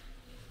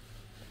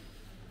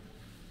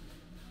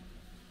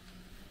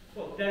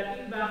 خب در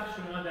این بخش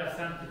شما در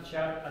سمت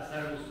چپ اثر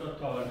استاد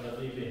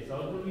طاهرزاده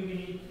بهزاد رو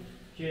می‌بینید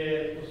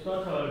که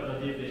استاد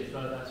طاهرزاده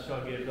بهزاد از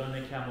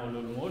شاگردان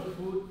کمال‌الملک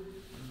بود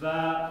و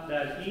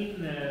در این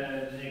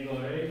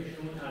نگاره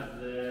ایشون از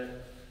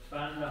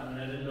فن و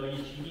هنر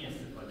لایه‌چینی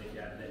استفاده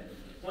کرده.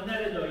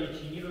 هنر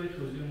لایه‌چینی رو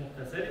توضیح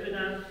مختصری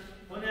بدم.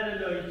 هنر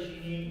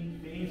لایه‌چینی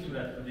به این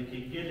صورت بوده که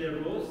گل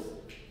رس،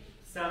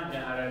 سمق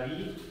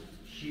عربی،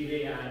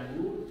 شیره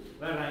انگور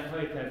و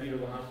رنگ‌های طبیعی رو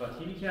با هم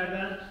قاطی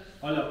می‌کردن.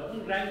 حالا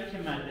اون رنگی که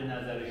مد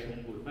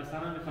نظرشون بود،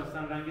 مثلا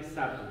می‌خواستن رنگ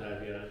سبز رو در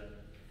بیارن،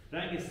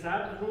 رنگ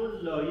سبز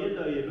رو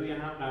لایه روی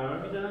هم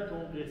قرار میدادن که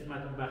اون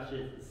قسمت، اون بخش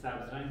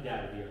سبز رنگ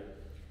در بیاد.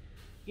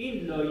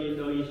 این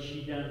لایه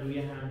چیدن روی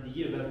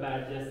همدیگه و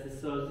برجسته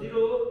سازی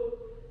رو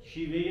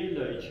شیوه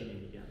لایه‌چینی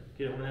میگن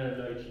که هنر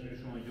لایه‌چینی رو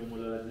شما اینجا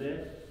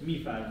ملاحظه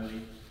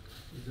می‌فرمایید.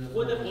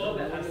 خود قاب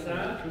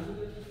اثر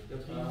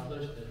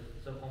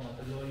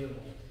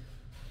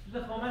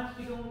ضخامت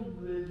دیگه اون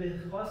به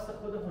خواست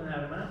خود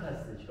هنرمند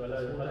هستش، حالا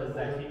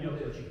ضخیم یا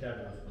کوچیک‌تر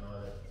درست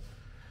کنه.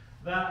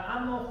 و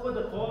اما خود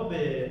قاب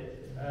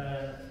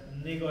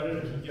نگاره رو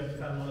که اینجا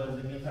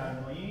ملاحظه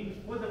می‌فرمایید،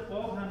 خود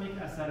قاب هم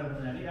یک اثر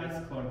هنری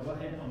از کارگاه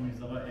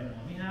آمیرزاده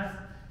امامی هست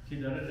که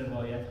داره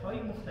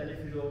روایت‌های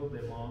مختلفی رو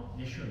به ما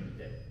نشون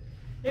میده.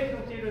 یک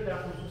نکته رو در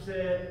خصوص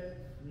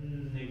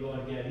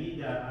نگارگری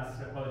در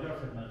عصر قاجار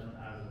خدمتتون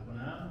عرض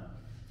کنم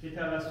که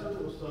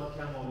توسط استاد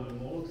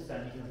کمال‌الملک،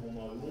 سنی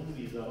همایون،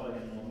 میرزاها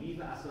امامی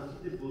و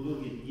اساتید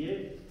بزرگ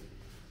دیگه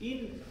این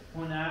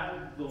هنر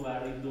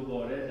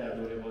دوباره در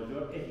دوره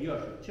قاجار احیا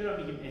شد. چرا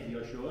میگیم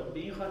احیا شد؟ به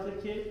این خاطر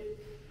که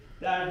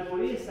در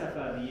دوره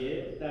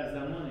صفویه در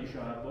زمان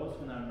شاه عباس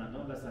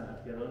هنرمندان و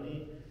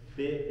صنعتگرانی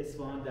به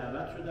اصفهان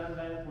دعوت شدن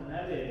و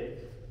هنر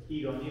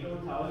ایرانی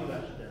رو تعالی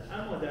بخشیدن.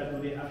 اما در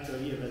دوره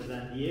افشاریه و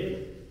زندیه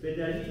به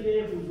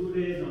دلیل حضور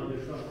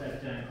نادرشاه در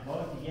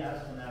جنگ‌ها دیگه از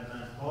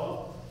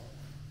هنرمندها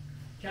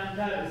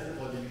کمتر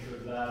استفاده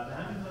می‌شد و به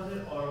همین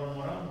خاطر آرام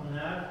آرام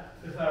هنر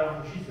به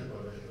فراموشی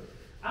سپرده شد.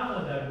 اما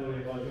در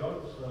دوره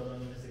قاجار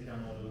استادانی مثل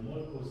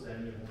کمال‌الملک،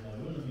 حسینی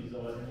همایون و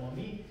میرزاها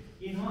امامی،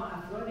 اینها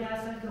افرادی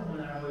هستند که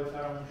هنرهای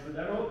فراموش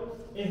شده رو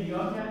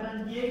احیا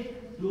کردن. یک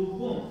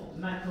دوم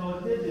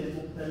مکاتب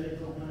مختلف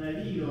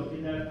هنری را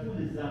که در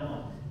طول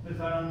زمان به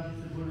فراموشی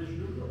سپرده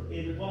شده رو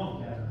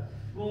ادغام کردن.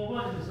 به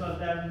عنوان مثال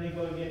در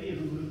نگارگری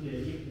روبرو که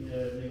یک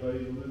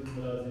نگاری روبرو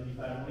ملاحظه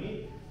می‌فرمایید،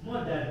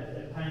 ما در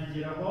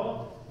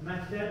پنجره‌ها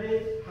مکتب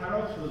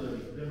هرات رو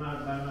داریم،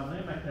 بر مبنای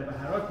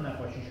مکتب هرات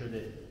نقاشی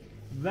شده،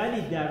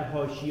 ولی در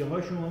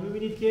حاشیه‌ها شما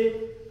می‌بینید که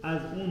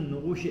از اون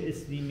نقوش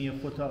اسلامی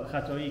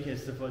خطایی که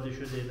استفاده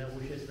شده،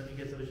 نقوش اسلامی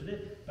که استفاده شده،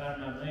 بر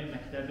مبنای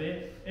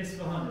مکتب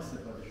اصفهان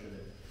استفاده شده.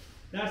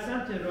 در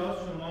سمت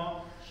راست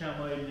شما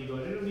شمایل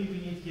نگاری رو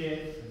می‌بینید که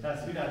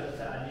تصویر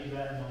حضرت علی و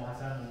امام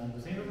حسن و امام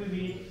حسین رو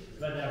می‌بینید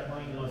و در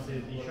پایین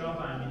ناصرالدین شاه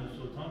و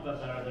امیرالسلطان و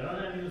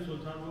برادران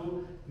امیرالسلطان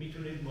رو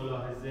می‌تونید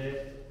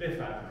ملاحظه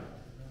بفرمایید.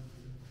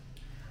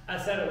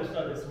 اثر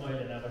استاد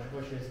اسماعیل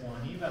نقاشباش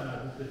اصفهانی و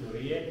مربوط به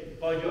دوره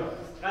قاجار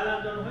است.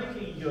 قلمدان‌هایی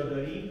که اینجا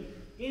داریم،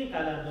 این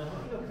قلمدان‌ها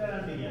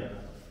نکته‌ام بگم،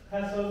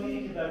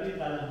 تصاویری که برای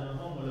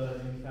قلمدان‌ها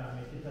ملاحظه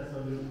می‌فرمایید که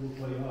تصاویر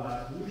اروپایی‌ها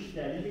هست روش،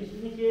 دلیلش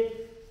اینه که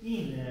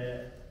این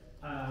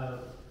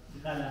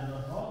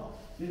قلمدان‌ها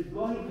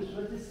گاهی به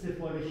صورت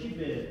سفارشی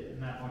به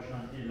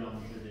نقاشان اعلام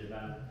شده و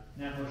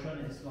نقاشان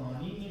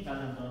اصفهانی این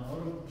قلمدان‌ها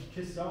رو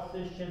چه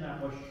ساختش چه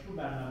نقاشیش رو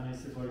بر مبنای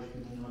سفارشی که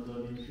اونها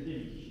داده می‌شده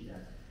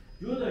می‌کشیدن.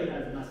 جدای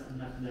از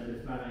مطلب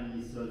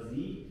فرهنگی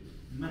سازی،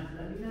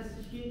 مطلب این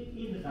هستش که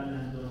این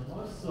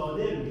قلمدان‌ها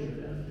صادر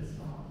می‌شده از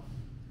اصفهان.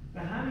 به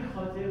همین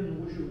خاطر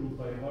نقوش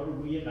اروپایی‌ها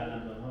رو روی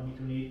قلمدان‌ها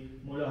می‌تونید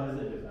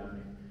ملاحظه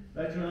بفرمایید.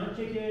 و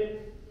چنانچه که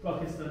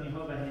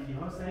پاکستانی‌ها و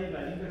هندی‌ها سعی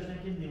بر این داشتن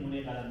که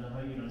نمونه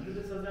قلمدان‌های ایرانی رو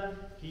بسازن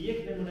که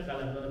یک نمونه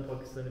قلمدان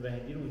پاکستانی و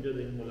هندی رو اونجا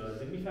دارین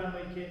ملاحظه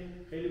می‌فرمایید که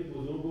خیلی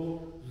بزرگ و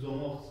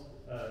زمخت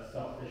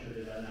ساخته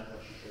شده و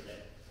نقاشی شده.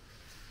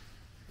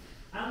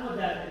 اما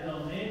در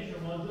ادامه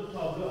شما دو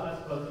تابلو از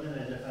کاظم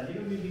نجفعلی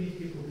رو می‌بینید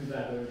که کپی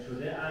برداری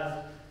شده از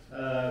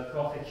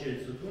کاخ 40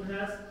 ستون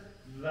هست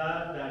و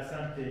در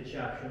سمت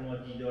چپ شما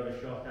دیدار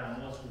شاه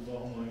طهماسب با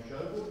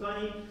همایونشاه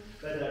گورکانی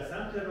و در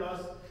سمت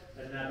راست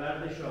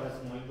نبرد شاه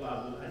اسماعیل با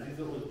عبدالعزیز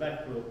ازبک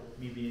رو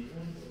می‌بینید.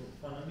 اون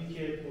خانمی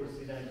که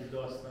پرسیدن که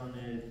داستان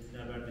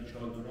نبرد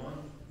چادران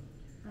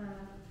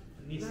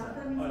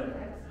نیستن. آره.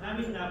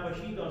 همین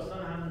نقاشی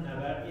داستان همون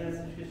نبردی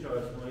هستش که شاه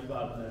اسماعیل با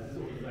عبدالعزیز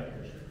ازبک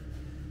داشته.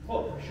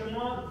 خب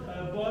شما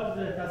باز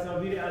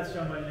تصاویری از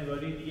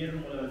شمال‌نگاری دیگه رو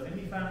ملاحظه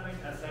می‌فرمایید.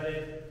 اثر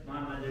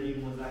محمد علی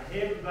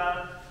مذهب و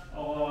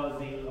آقا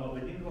زین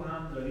العابدین رو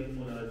هم دارید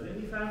ملاحظه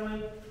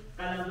می‌فرمایید.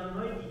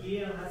 قلمدان‌های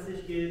دیگه هم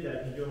هستش که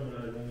در اینجا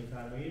ملاحظه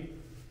می‌فرمایید.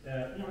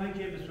 اونهایی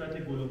که به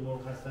صورت گل و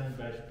مرغ هستن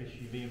به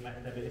شیوه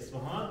مکتب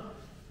اصفهان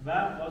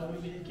و باز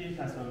می‌بینید که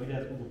تصاویر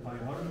از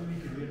اروپایی‌ها رو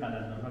می‌بینید که روی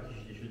قلمدان‌ها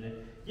کشیده شده.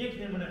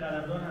 یک نمونه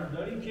قلمدان هم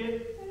داریم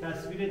که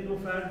تصویر دو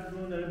فرد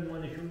رو داره به ما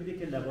نشون میده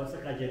که لباس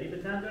قجری به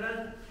تن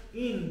دارن.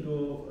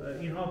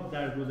 اینها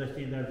در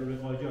گذشته در دوره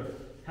قاجار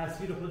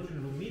تصویر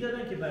خودشون رو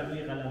میدادن که بر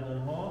روی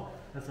قلمدان‌ها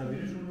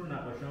تصاویرشون رو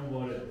نقاشان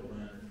وارد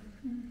کنن.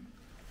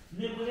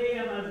 نمونه‌ای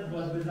هم از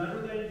بازبزن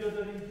رو در اینجا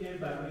داریم که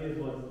بر روی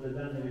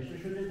بازبزن نوشته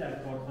شده در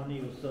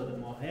کارخانه استاد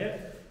ماهر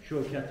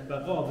شوکت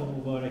بقا به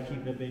مبارکی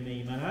و به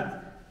میمنت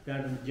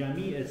در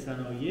جمیع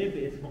صنایع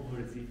به اتمام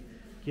رسید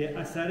که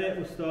اثر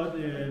استاد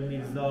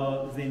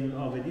میرزا زین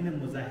العابدین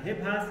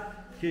مذهب هست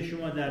که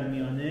شما در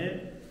میانه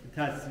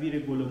تصویر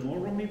گل و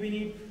مرغ رو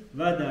می‌بینید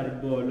و در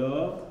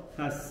بالا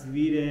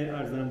تصویر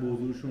ارزم به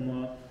حضور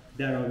شما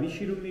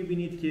دراویشی رو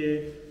می‌بینید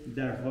که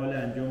در حال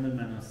انجام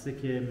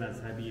مناسک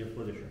مذهبی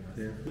خودشون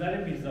هست.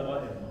 در میرزاآقا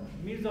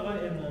امامی. میرزاآقا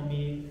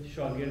امامی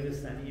شاگرد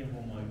سنی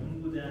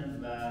همایون بودند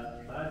و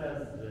بعد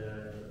از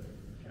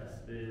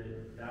کسب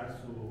درس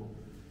و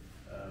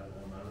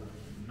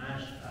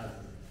مشق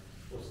از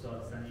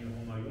استاد سنی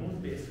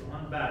همایون به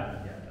اصفهان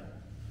برمیگردن.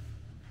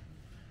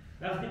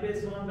 وقتی به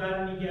اصفهان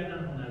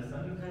برمیگردن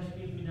هنرستانی رو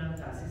تشکیل میدن،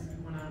 تأسیس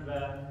میکنن و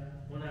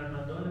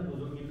هنرمندان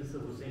بزرگی مثل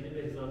حسین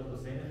بهزاد،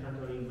 حسین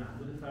خطایی،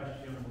 محمود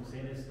فرشیان،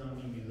 حسین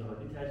اسلامی، میرزا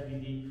هادی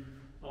تجویدی،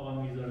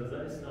 آقا میرزا رضا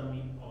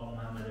اسلامی، آقا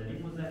محمد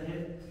علی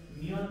مذهب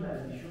میان و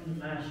از ایشون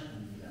مشق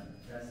میگیرن،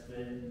 دست به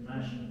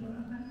مشق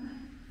میکنن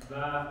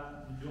و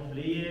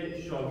جمله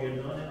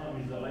شاگردان آقا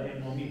میرزاآقا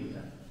امامی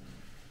بودن.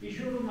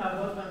 ایشون رو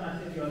مواد و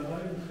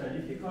متریال‌های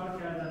مختلفی کار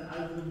کردن،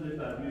 از جمله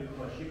بر روی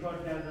کاشی کار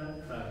کردن،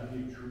 بر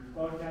روی چوب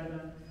کار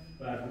کردن،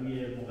 بر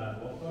روی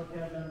مقوا کار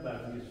کردن، بر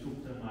روی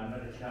سوخت مرمر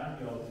چرم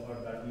یا کار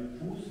بر روی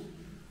پوست،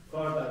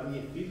 کار بر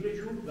روی فیبر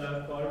چوب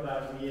و کار بر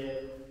روی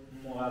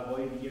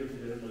مقوای دیگه رو که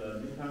داره ملاحظه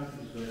می‌فرمایید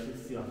به صورت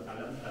سیاه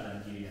قلم و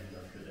قلمگیری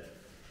انجام شده.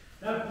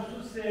 در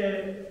خصوص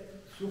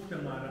سوخت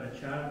مرمر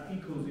چرم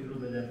این توضیح رو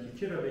بدم که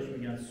چرا بهش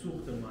میگن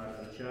سوخت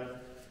مرمر چرم.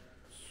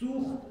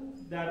 سوخت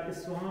در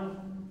اصفهان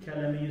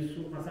کلمه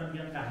سوخت مثلا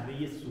میگن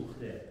قهوه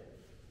سوخته.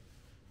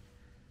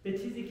 به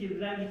چیزی که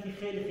رنگی که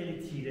خیلی خیلی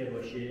تیره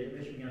باشه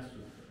بهش میگن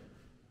سوخته.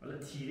 حالا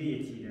تیره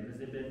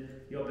مثل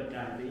یا به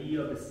قهوه‌ای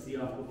یا به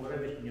سیاه بخوره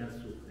بهش میگن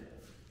سوخته.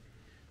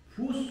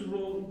 پوست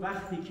رو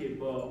وقتی که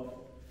با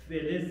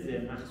فلز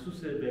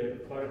مخصوص به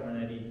کار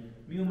هنری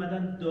می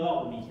اومدن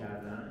داغ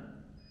میکردن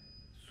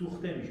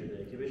سوخته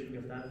میشده که بهش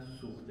میگفتن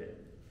سوخته.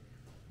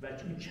 و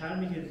چون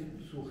چرمی که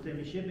سوخته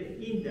میشه به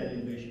این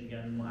دلیل بهش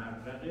میگن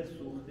محرق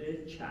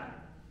سوخته چرم.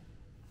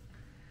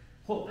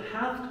 خب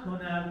 7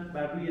 هنر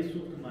بر روی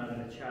سوخت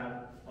محرق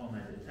چرم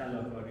آمده: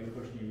 طلاکاری،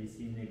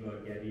 خوشنویسی،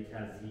 نگارگری،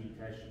 تزیین،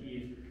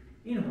 تشعیر.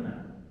 این هنر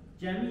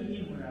جمعی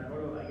این هنرها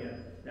رو اگر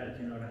در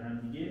کنار هم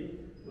دیگه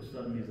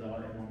استاد میرزاآقا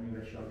امامی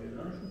و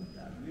شاگردانشون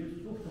در روی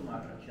سوخت و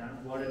محرق چرم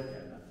وارد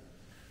کردن.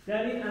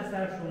 در این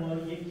اثر شما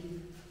یک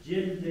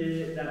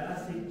در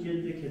اصل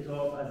جلد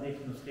کتاب از یک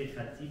نسخه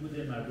خطی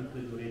بوده مربوط به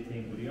دوره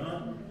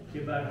تیموریان که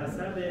بر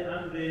حسب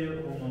امر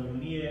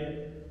همایونی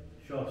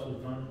شاه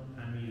سلطان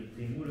امیر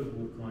تیمور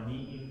گورکانی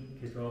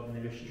این کتاب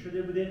نوشته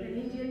شده بوده.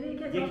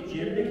 یک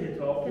جلد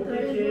کتاب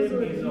بوده که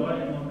میرزاآقا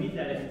امامی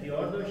در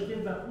اختیار داشته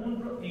و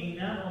اون رو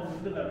عیناً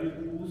آورده بر روی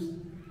پوست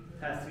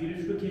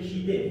تصویرش رو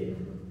کشیده.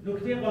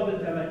 نکته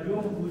قابل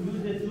توجه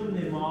وجود دو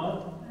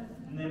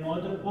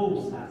نماد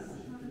قوس هست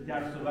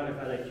در صور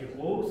فلکی.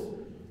 قوس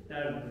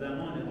در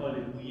زمان آل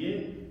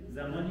بویه،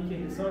 زمانی که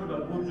حصار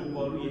و برج و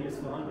باروی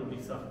اصفهان رو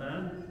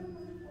می‌ساختند،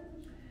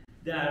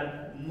 در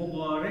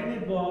مقارن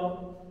با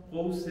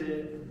قوس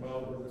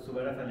با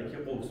صور فلکی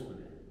قوس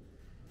بوده.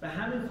 به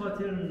همین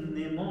خاطر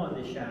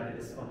نماد شهر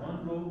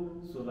اصفهان رو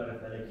صور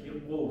فلکی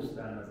قوس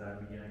در نظر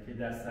می‌گیرن که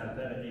در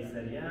سردر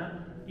قیصریه هم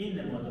این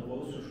نماد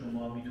قوس رو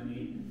شما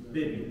میتونید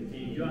ببینید که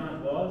اینجا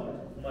هم باز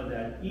ما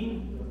در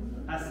این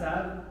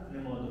اثر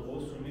نماد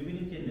قوس رو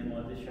می‌بینیم که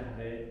نماد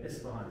شهر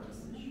اصفهان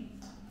هستش.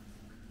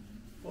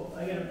 خب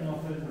اگر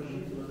موافق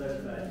باشید گزارش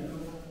بعدی رو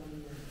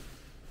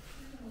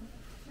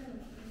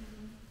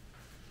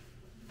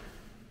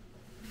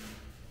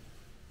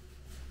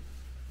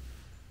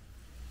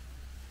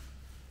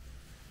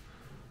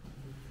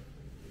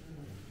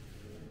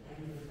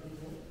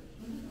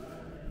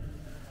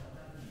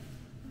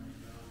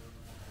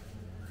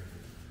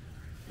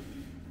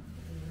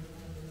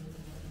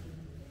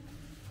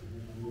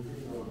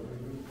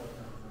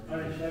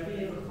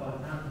شبیه به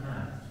خاتم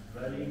هست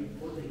ولی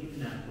خود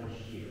این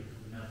نقاشیه.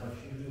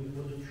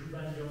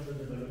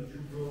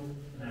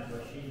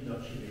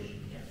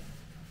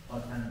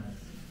 خاتم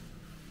نیست.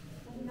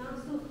 اینا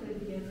سوخته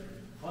دیگه.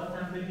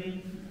 خاتم ببین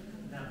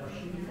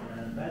نقاشی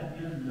میکنن بعد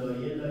میان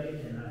لایه لایه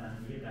کنار هم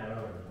دیگه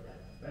قرار میدن،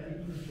 ولی این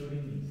اینطوری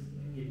نیست.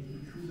 این یکی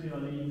چوبه،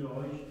 حالا این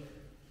جاهاش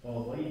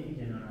آبایی که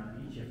کنار هم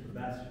دیگه چفت و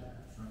بس شده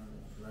اصلا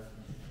صورت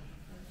نیست.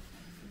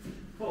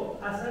 خب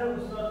اثر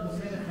استاد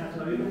حسین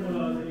خطایی رو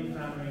ملاحظه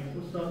می‌فرمایید.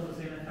 استاد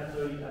حسین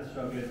خطایی از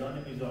شاگردان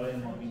میرزاهای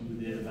امامی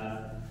بوده و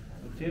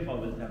نکته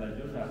قابل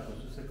توجه در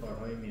خصوص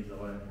کارهای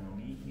میرزاهای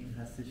امامی این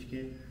هستش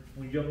که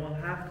اونجا ما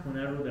 7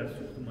 هنر رو در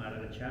سوخت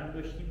معرق چرم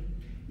داشتیم.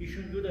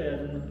 ایشون جدای از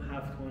اون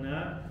 7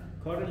 هنر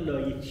کار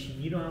لایه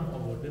چینی رو هم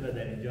آورده و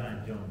در اینجا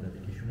انجام داده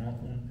که شما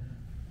اون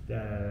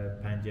در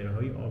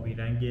پنجره‌های آبی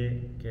رنگ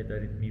که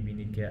دارید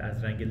می‌بینید که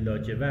از رنگ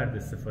لاجورد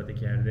استفاده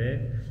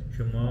کرده،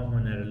 شما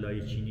هنر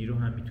لایه چینی رو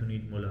هم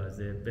میتونید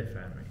ملاحظه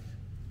بفرمایید.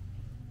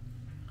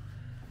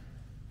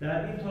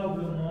 در این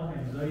تابلو ما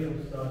امضای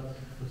استاد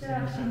حسین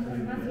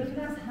خطایی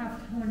منظورتون از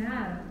 7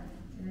 هنر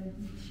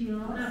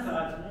چیاست؟ نه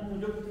فقط ما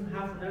اونجا گفتیم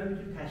 7 هنر رو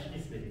میتونیم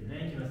تشخیص بدیم، نه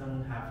اینکه مثلا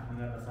اون 7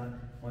 هنر مثلا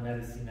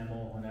هنر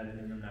سینما و هنر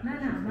نمیدونم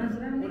نه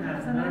منظورم اون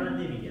 7 هنر من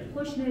نمیگم.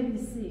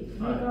 خوشنویسی،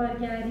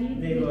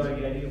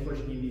 نگارگری،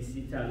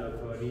 خوشنویسی،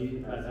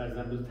 طلاکاری، از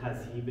ارزم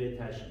تذهیب،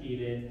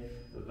 تشعیر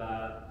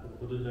و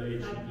خود لایه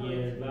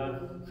چینیه و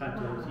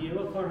خطاطیه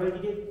و کارهای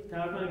دیگه.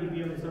 تقریبا اگه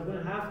بیام حساب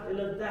کنیم 7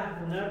 الی 10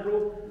 هنر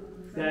رو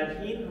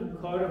در این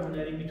کار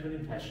هنری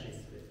میتونیم تشخیص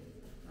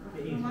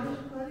بدیم.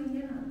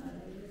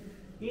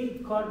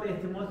 این کار به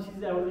احتمال چیزی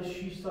در حدود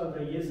 6 سال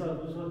و 1 سال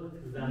 2 سال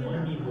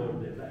زمان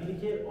می‌برده و اینی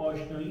که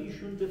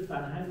آشناییشون به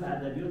فرهنگ و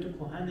ادبیات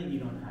کهن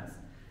ایران هست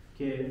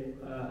که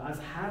از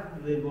هر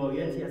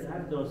روایتی، از هر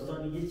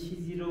داستانی یه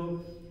چیزی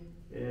رو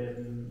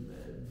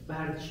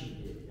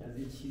برچیده، از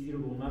یه چیزی رو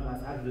به اومد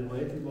از هر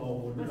روایتی با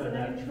آورده و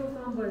در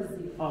چوگان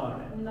بازی.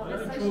 آره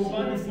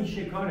چوگان نیست، این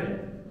شکاره.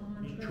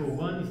 این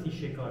چوگان نیست، این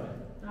شکاره.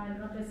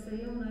 قصه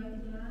اونایی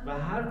دیگه و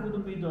هر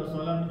کدوم این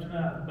داستانا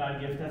میتونه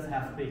برگرفته از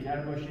 7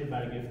 پیکر باشه،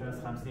 برگرفته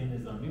از خمسه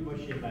نظامی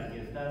باشه،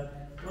 برگرفته از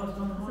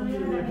داستان‌های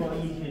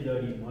روایی که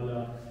داریم.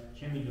 حالا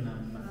چه میدونم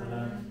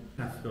مثلا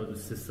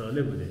 73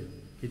 ساله بوده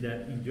که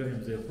در اینجا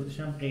امضای خودش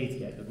هم قید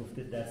کرده،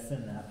 گفته در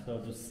سن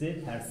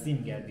 73 ترسیم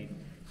گردید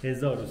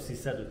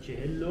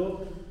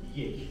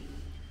 1341.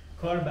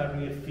 کار بر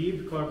روی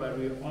فیبر، کار بر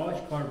روی آش،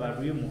 کار بر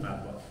روی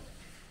مقوا.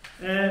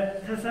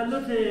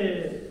 تسلط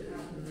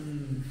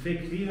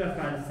فکری و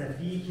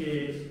فلسفی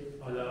که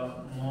حالا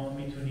ما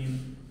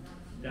میتونیم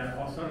در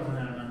آثار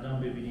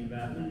هنرمندان ببینیم و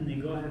اون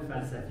نگاه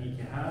فلسفی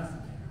که هست،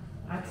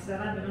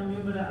 اکثرا اینا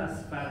میومدن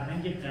از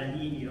فرهنگ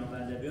غنی ایران و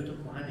ادبیات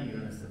کهن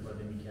ایران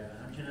استفاده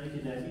میکردن. همچنانی که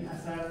در این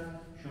اثر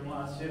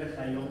شما از شعر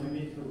خیام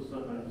میبینید که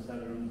استاد برای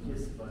مصورانیکی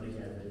استفاده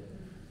کرده.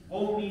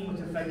 قومی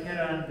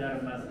متفکرند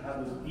در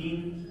مذهب و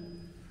دین،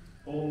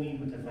 قومی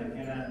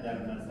متفکرند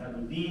در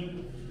مذهب و دین،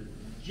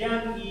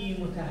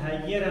 جمعی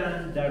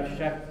متحیرند در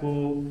شک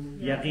و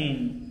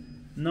یقین،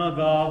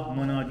 ناگاه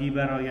منادی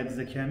براید ز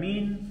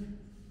کمین،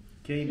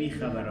 کی بی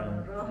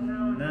خبران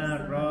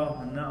نه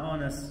راه نه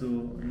آن است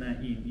و نه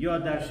این. یا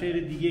در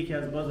شعر دیگه که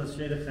از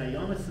شعر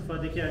خیام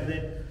استفاده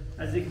کرده،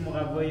 از یک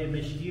مقوای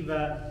مشکی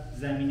و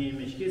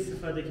زمینه مشکی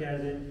استفاده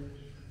کرده.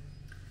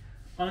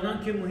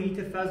 آنان که محیط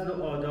فضل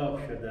و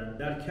آداب شدند،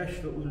 در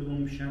کشف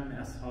علوم شمع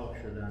اصحاب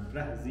شدند،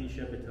 ره زین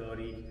شب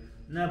تاریک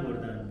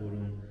نبردند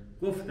برون،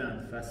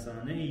 گفتند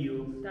فسانه ای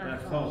و در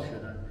خواب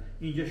شدند.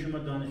 اینجا شما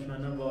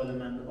دانشمندان و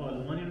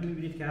عالمانی رو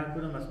می‌بینید که هر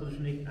کدام از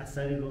خودشون یک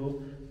اثری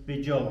رو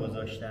به جا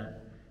گذاشتن،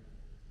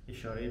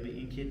 اشاره به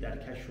این که در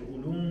کشف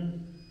علوم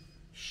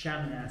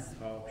شمع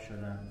اصحاب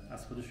شدند،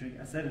 از خودشون یک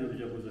اثری رو به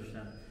جا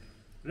گذاشتن.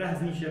 ره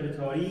زین شب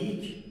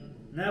تاریک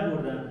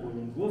نبردند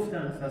برون،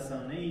 گفتند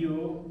فسانه ای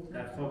و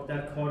در خواب.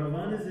 در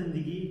کاروان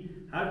زندگی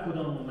هر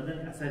کدام اومدن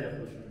اثری از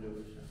خودشون رو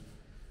گذاشتن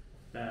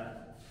و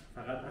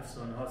فقط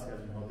افسانه هاست که از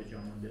اونها به جا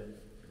مونده.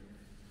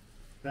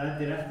 و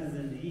درخت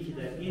زندگی که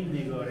در این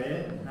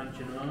نگاره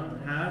همچنان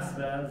هست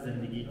و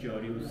زندگی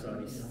جاری و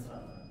ساری است.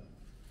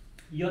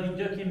 یا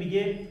اینجا که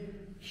میگه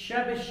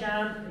شب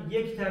شمع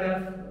یک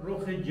طرف،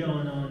 رخ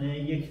جانانه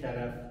یک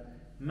طرف،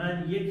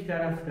 من یک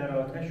طرف در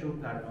آتش و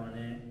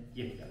پروانه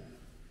یک طرف.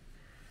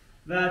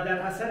 و در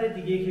اثر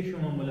دیگه که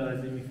شما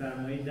ملاحظه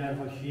می‌فرمایید در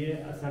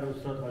حاشیه اثر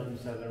استاد حاج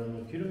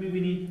مصورانیکی رو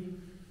می‌بینید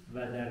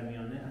و در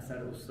میانه اثر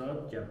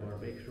استاد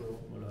جباربک رو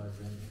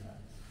ملاحظه می‌فرمایید.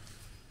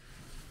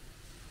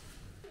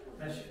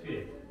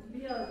 تشبیه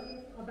بیاد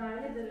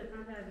برای دقیقا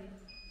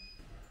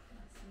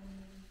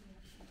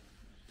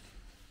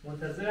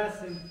منتظر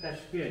هستیم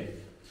تشبیه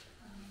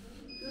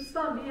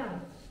دوستان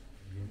بیان.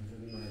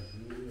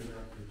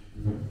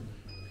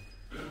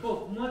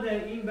 خب ما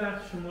در این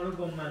بخش شما رو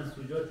با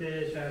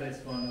منسوجات شهر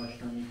اصفهان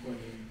آشنا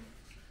می‌کنیم.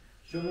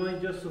 شما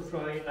اینجا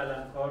سفره‌های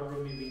قلمکار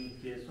رو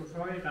می‌بینید که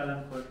سفره‌های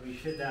قلمکار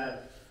ریشه در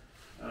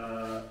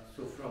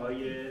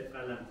سفره‌های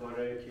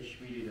قلمکارای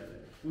کشمیری داره.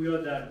 گویا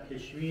در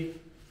کشمیر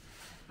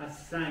از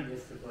سنگ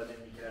استفاده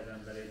می‌کردن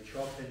برای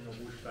چاپ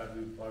نقوش بر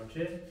روی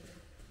پارچه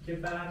که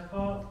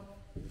بعدها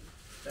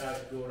در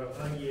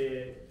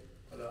دوره‌های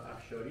حالا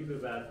افشاری به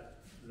بعد،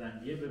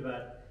 زندیه به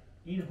بعد،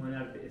 این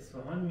هنر به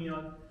اصفهان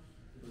میاد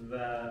و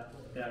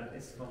در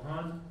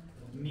اصفهان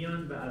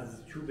میان و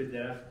از چوب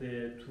درخت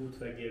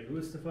توت و گردو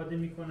استفاده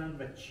میکنن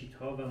و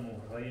چیت‌ها و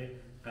مهرهای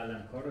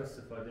قلمکار رو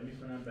استفاده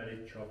میکنن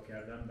برای چاپ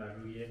کردن بر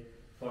روی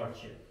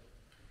پارچه،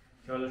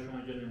 که حالا شما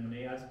اینجا نمونه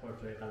از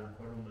پارچه‌های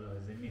قلمکار رو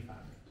ملاحظه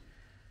می‌فرمایید.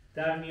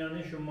 در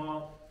میانه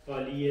شما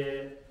قالی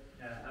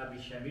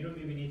ابریشمی رو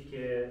می‌بینید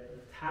که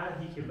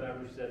طرحی که بر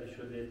روش زده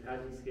شده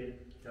طرحی است که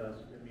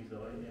توسط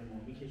میرزاهای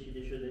امامی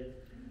کشیده شده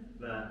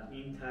و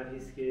این طرحی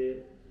است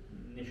که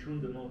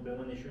به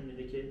ما نشون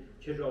میده که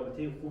چه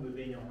رابطه خوبی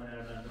بین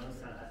هنرمندان،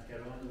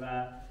 صنعتگران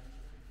و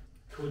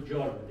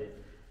تجار بوده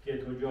که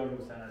تجار و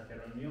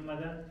صنعتگران می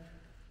اومدن،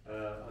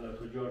 حالا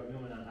تجار می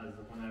اومدن از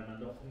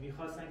هنرمندان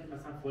میخواستن که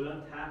مثلا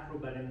فلان طرح رو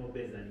برای ما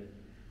بزنید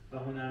و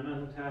هنرمند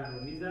اون طرح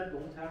رو میزد و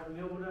اون طرح رو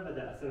می آوردن و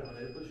در اثر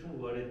هنری خودشون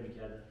وارد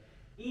میکردن.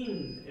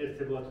 این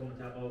ارتباط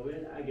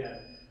متقابل اگر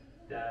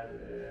در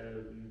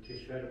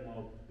کشور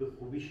ما به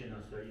خوبی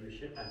شناسایی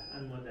بشه،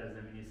 قطعا ما در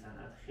زمینه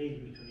صنعت خیلی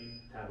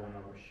میتونیم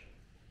توانا باشیم.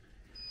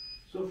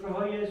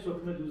 سفره‌های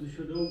سکمه دوزی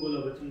شده و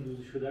گلابتون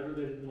دوزی شده رو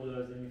دارید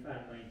ملاحظه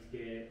می‌فرمایید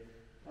که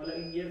حالا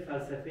این یه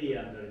فلسفه‌ای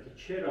هم داره که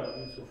چرا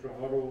این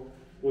سفره‌ها رو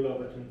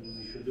گلابتون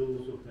دوزی شده و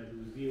سکمه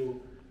دوزی و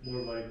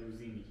مروارید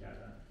دوزی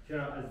می‌کردن،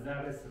 چرا از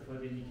زر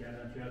استفاده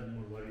می‌کردن، چرا از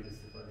مروارید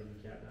استفاده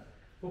می‌کردن.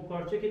 خب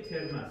پارچه که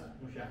ترم است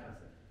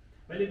مشخصه،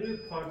 ولی روی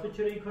پارچه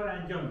چرا این کار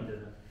انجام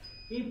می‌دادن؟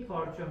 این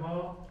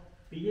پارچه‌ها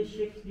به یه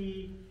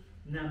شکلی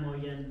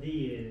نماینده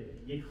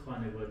یک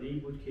خانواده‌ای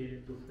بود که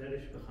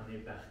دخترش به خانه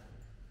بخت.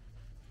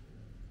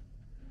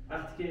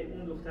 وقتی که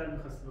اون دختر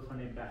می‌خواست به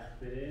خانه بخت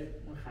بره،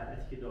 اون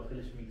خلعتی که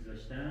داخلش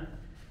می‌گذاشتن،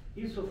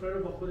 این سفره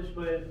رو با خودش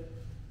باید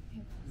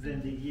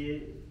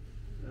زندگی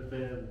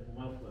به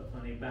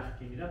خانه بخت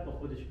که میرفت با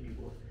خودش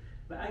می‌برد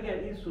و اگر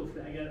این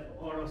سفره اگر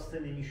آراسته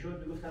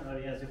نمی‌شد میگفتن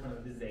آره از یه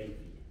خانواده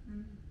ضعیفیه،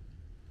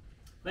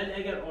 ولی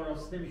اگر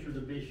آراسته می‌شد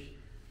و بهش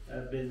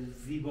به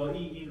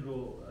زیبایی این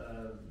رو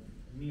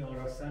می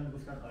آراستن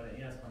میگفتن آره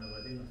این از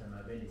خانواده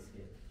متمول است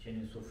که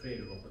چنین سفره‌ای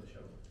رو با خودش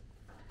آورد.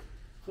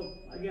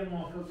 خب اگر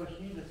موافق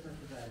باشین قسمت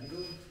بعدی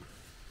رو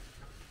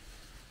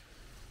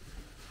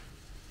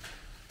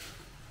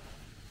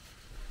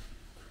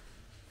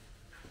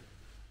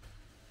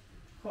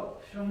خب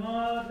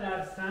شما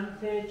در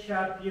سمت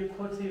چپ یک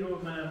کتی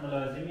رو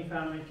ملاحظه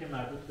می‌فرمایید که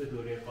مربوط به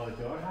دوره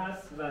قاجار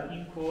هست و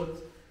این کت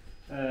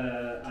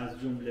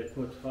از جمله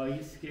کت‌هایی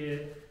است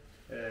که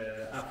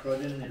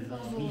افراد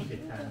نظامی به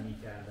تن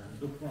می‌کردن.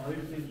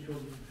 دکمه‌هایی رو که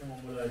شما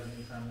ملاحظه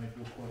می‌فرمایید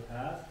رو کت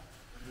هست،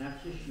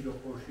 نقش شیر و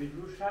خورشید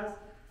روش هست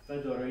و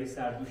دارای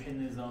سردوش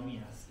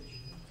نظامی هستش.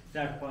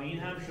 در پایین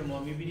هم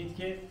شما می‌بینید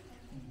که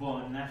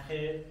با نخ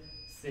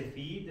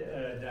سفید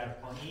در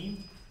پایین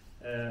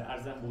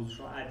ارزم به حضور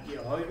شما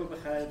ادعیه‌هایی رو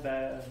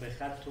به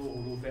خط و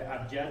حروف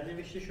ابجد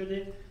نوشته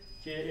شده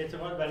که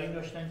اعتقاد بر این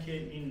داشتن که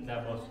این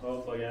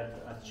لباس‌ها باید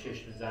از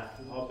چشم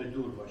زخم‌ها به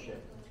دور باشه.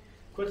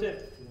 کت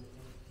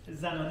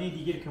زنانه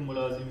دیگری که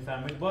ملاحظه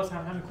می‌فرمایید باز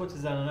هم همین کت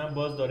زنانه هم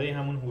باز دارای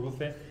همون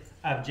حروف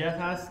ابجد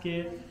هست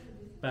که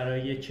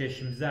برای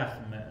چشم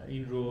زخم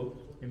این رو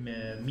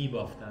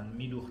می‌بافتن،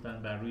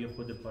 می‌دوختن بر روی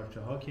خود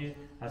پارچه‌ها که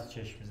از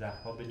چشم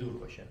زخم‌ها به دور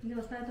باشه.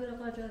 لباس دوره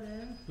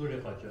قاجاره؟ دوره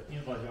قاجار.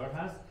 این قاجار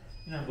هست.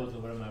 این هم باز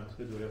دوباره مربوط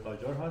به دوره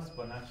قاجار هست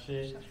با نقش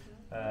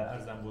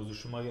ارزم به حضور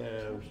شما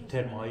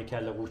ترم‌های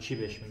کله قوچی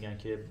بهش میگن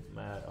که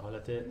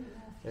حالت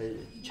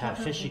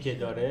چرخشی که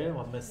داره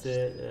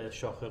مثل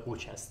شاخه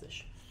قوچ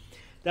هستش.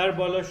 در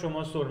بالا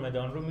شما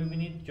سرمدان رو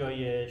میبینید،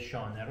 جای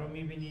شانه رو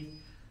میبینید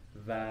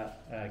و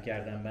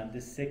گردنبند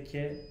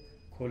سکه،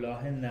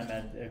 کلاه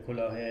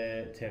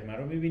ترمه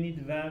رو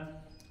میبینید و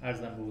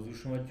ارزم به حضور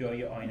شما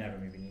جای آینه رو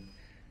میبینید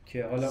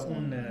که حالا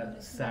اون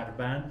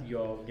سربند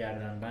یا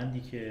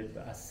گردنبندی که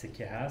از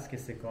سکه هست که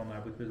سکه ها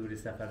مربوط به دوره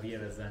صفویه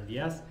و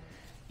زندیه است،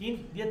 این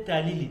یه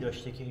دلیلی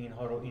داشته که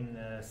اینها رو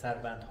این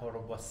سربندها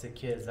رو با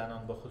سکه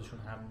زنان با خودشون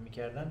حمل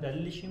میکردن.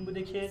 دلیلش این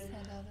بوده که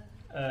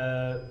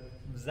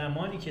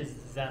زمانی که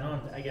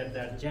زنان اگر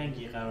در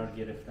جنگی قرار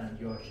گرفتن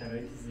یا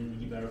شرایط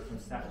زندگی براشون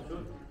سخت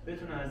شد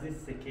بتونن از این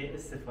سکه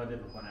استفاده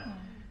بکنن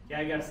که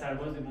اگر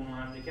سربازی به اونها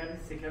حمله کرد این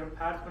سکه رو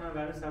پرت کنن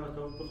برای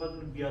سرباز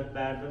بخواد بیاد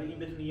برداره این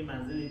بتونه یه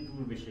منزل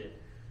دور بشه،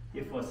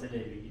 یه فاصله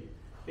بگیره.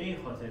 به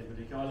این خاطر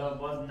بوده که حالا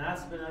باز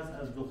نسل به نسل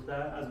از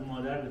دختر از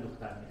مادر به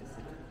دختر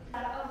میرسه.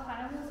 در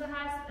آخر موزه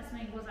هست اسم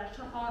این گذر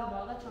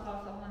چهارباغ، 4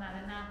 تا هنر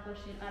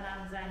نقاشی،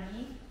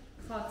 قلمزنی،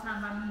 خاتم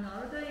و مینا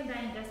رو داریم. در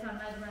این قسمت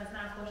مجموعه از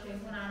نقاشی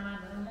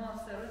هنرمندان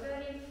معاصر رو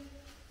داریم،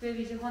 به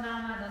ویژه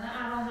هنرمندان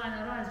ارامنه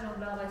رو از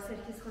جمله آقای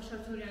سرکیس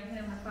خوشاتوریان که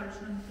نمونه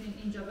کارشون رو میتونید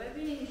اینجا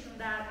ببینید. ایشون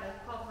در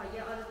کاخهای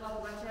آلقاه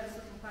و 40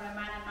 ستون کار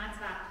منقط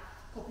و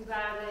کپی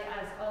برداری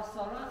از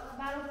آثارات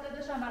بر عهده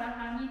داشتن، برای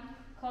همین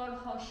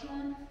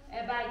کارهاشون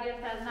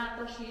برگرفته از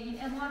نقاشی این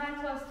عمارت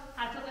هاست.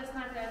 حتی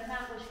قسمت از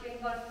نقاشی که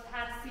انگار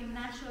ترسیم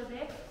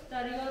نشده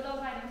داره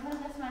یادآوری می‌کنه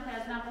قسمت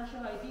از نقاشی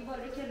های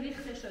دیواری که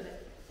ریخته شده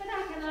که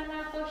در کنار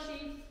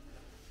نقاشی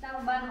در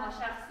عنوان‌ها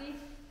شخصی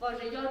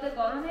واژه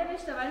یادگار رو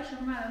نوشته ولی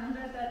شما مردم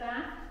رو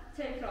دادن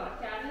تکرار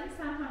کردن.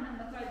 هم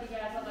نمونه‌های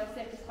دیگر از آقای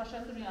سرکیس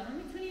خوشاتوریان رو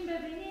میتونیم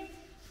ببینیم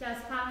که از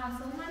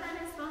فرانسه اومدن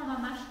اصفهان و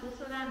مشغول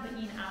شدن به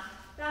این امر.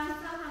 در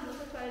مثال هم دو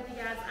تا کار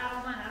دیگه از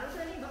ارامنه رو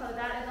داریم و حالا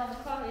در ادامه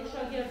کارهای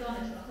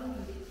شاگردانشون رو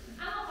خواهیم دید.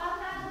 اما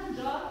قبل از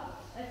اونجا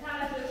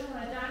توجه شما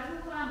را جلب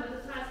می‌کنم به دو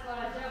تا از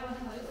کار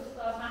جوانی‌های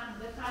استاد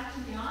محمود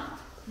پشمیان،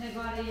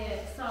 نگاره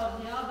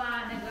ساقیا و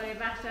نگاره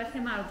بخشر که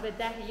مربوط به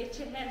دهه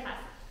 40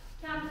 هست.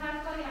 کمتر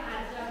کاری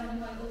از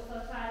جوانی‌های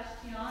استاد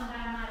پشمیان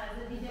در معرض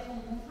دید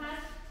عموم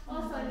هست.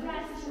 آثاری که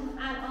ازشون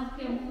الان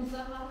که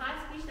موزه ها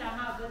هست بیشتر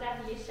مربوط به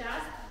دهه 60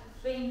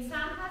 به این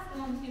سمت هست که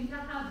ما می‌تونیم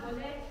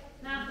تحول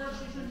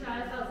نقاشیشون چه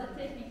از لحاظ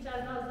تکنیک چه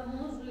از لحاظ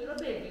موضوعی رو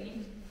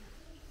ببینیم.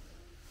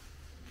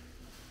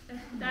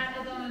 در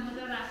ادامه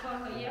مدرن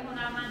کارهای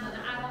هنرمندان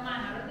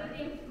ارامنه رو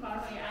داریم،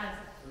 کارهای از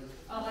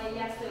آقای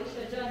یسای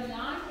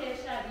شجاعیان که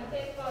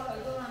شبیه کارهای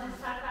دوران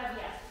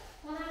صفوی است.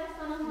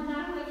 هنرستان و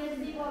هنرهای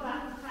زیبا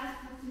وقتی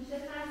تأسیس میشه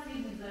تاثیر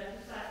میذاره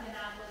تو سطح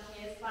نقاشی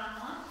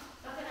اصفهان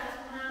و خیلی از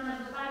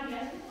هنرمندان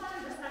برگشت میکنن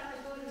به سطح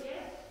دوره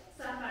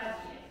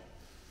صفویه.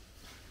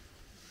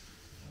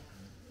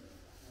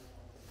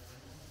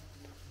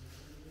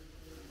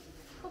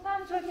 خب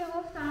همونطور که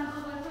گفتم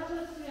آقای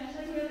پژوهشگران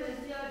شاگرد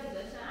زیادی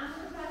داشته،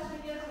 اما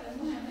شاگردهای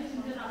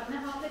مهمشون جناب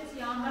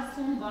نهافتیان و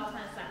سونبات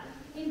هستن.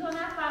 این دو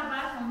نفر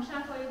برپا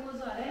میشن پای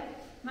گذار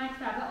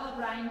مکتب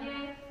آبرنگ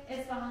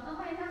اصفهان.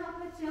 آقای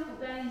نهافتیان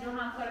خب در اینجا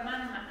هم کار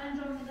منومت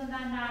انجام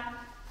میدادن در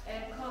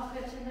کاخ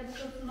 40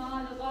 ستون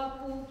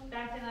آلقاپور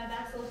در کنار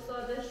دست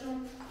استادشون.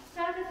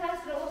 تحت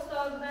تاثیر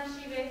استاد بودن،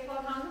 شیوه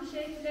کار همون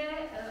شکل.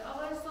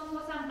 آقای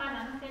سونبات هم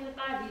قلم خیلی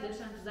قوی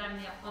داشتن تو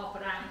زمینه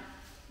آبرنگ.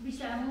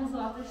 بیشتر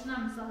موضوعاتشون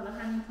هم مثل حالا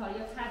همین کار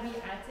یا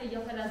طبیعت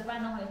یا خیلی از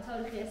بناهای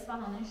تاریخی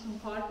اصفهانشون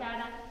کار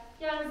کردن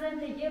که از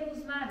زندگی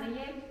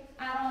روزمره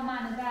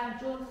ارامنه در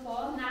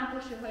جلفا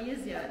نقاشی‌های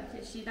زیادی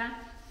کشیدن.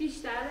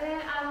 بیشتر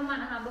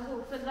ارامنه هم به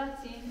حروف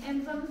لاتین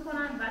امضا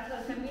میکنن و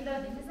تاریخ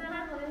میلادی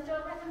میزنن. حالا اینجا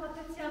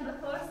نهافتیان به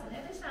فارسی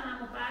نوشتن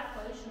اما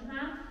برخایشون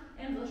هم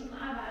امضاشون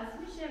عوض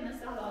میشه،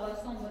 مثل آقای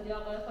سنبولی،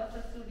 آقای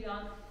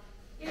خاچاتوریان.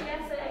 این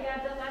دسته اگر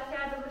دقت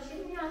کرده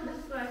باشید میان به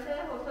صورت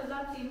حروف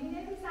لاتین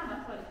می‌نویسن و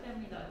تاریخ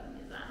میلادی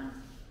میزنن.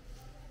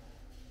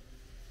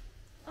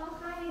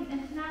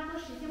 آخرین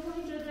نقاشی که ما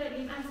اینجا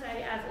داریم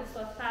اثری از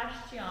استاد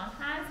فرشچیان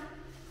هست.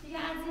 دیگه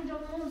از اینجا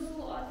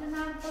موضوعات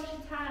نقاشی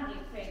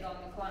تغییر پیدا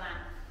میکنن.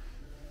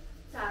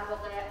 در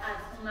واقع از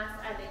اون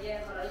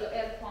مسئله حالا یا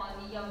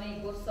عرفانی یا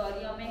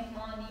میگساری یا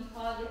مهمانی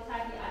های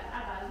طبیعت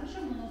اول میشه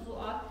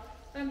موضوعات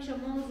و میشه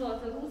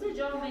موضوعات روز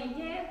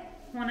جامعه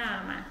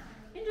هنرمند.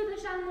 اینجا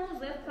داشتن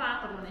موزه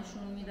فقر رو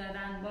نشون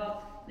میدادن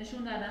با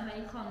نشون دادن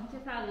های خانم که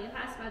فقیر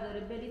هست و داره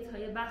بلیط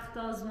های بخت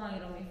آزمایی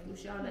رو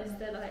میفروشه. حالا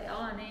اصطلاح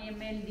اعانه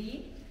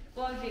ملی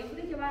واژه‌ای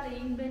بوده که برای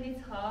این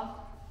بلیط ها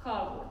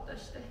کاربرد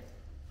داشته.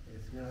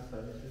 اسم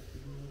اثرش چی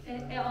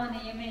بود؟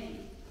 اعانه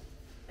ملی.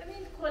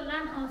 ببینید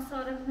کلا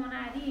آثار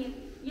هنری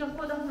یا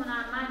خود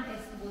هنرمند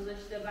اسم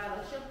گذاشته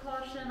براش،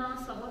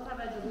 کارشناسا با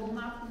توجه به اون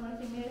مفهومی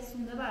که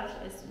میرسونده براش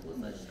اسم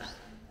گذاشتن.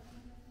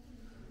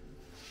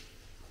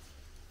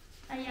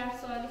 اگر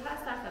سوالی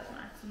هست در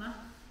خدمتتونم.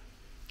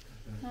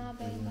 نه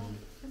بیدا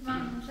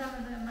من شب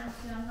دارم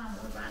مسیرم هم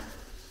رو بند.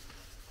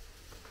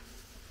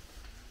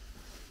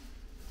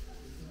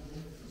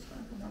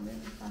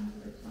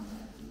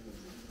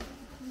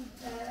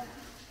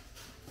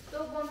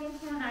 دومین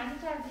هنری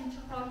که از این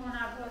چهار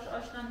هنر باش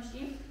آشنا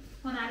میشیم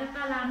هنر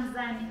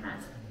قلمزنی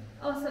هست.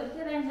 آثاری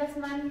که در این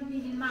قسمت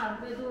میبینیم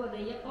مربوط به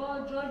دوره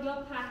قاجار یا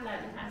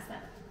پهلوی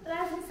هستن.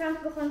 از این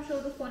سمت بخوایم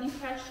شروع کنیم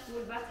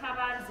کشکول و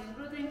تبرزین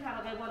رو داریم.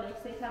 طبقه بالا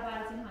اکسای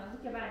تبرزین هم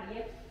بود که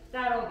برای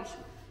درآویش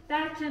بود.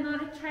 در کنار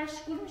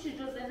کشکول میشه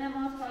جزء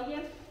نمادهای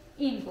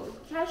این گروه.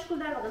 کشکول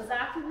در واقع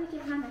ظرفی بوده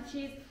که همه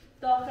چیز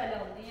داخل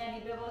اونه، یعنی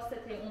به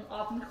واسطه اون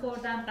آب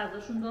میخوردن،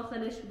 غذاشون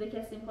داخلش بوده،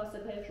 کسی میخواسته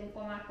بهشون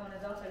کمک کنه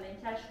داخل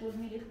این کشکول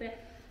میریخته.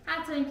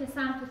 حتی اینکه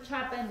سمت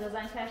چپ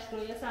بندازن کشکول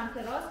یا سمت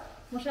راست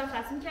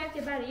مشخص میکرد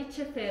که برای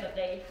چه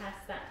فرقه‌ای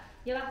هستن.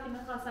 یه وقتی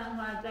میخواستن اون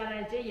از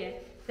درجه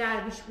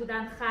درویش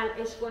بودن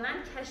خلعش کنن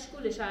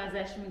کشکولش رو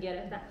ازش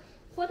میگرفتن.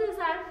 خود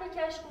ظرف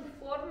کشکول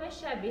فرم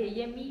شبیه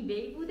یه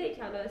میوه‌ای بوده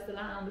که حالا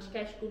اصطلاحاً هم بهش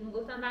کشکول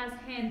میگفتن و از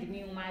هند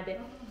میومده.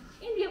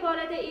 این دیگه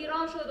وارد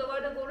ایران شده،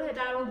 وارد گروه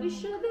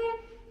درویش شده،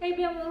 هی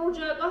بیا مرور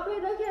جایگاه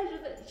پیدا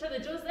شده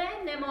جزء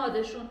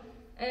نمادشون.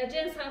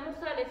 جنس های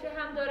مختلفی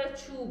هم داره،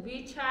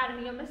 چوبی،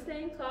 چرمی یا مثل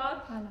این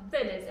کار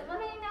فلزی. حالا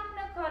این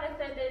نمونه کار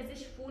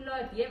فلزیش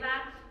فولادیه و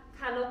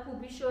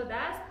طلاکوبی شده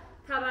است.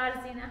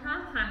 تبرزین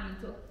هم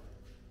همینطور.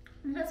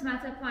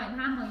 قسمت پایین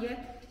هم یه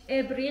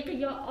ابریق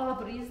یا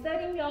آبریز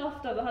داریم یا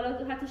آفتابه.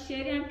 حالا حتی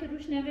شعری هم که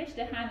روش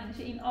نوشته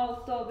همینشه، این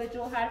آفتاب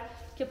جوهر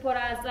که پر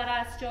از زر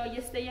است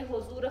شایسته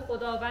حضور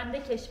خداوند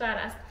کشور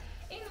است.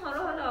 اینها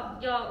رو حالا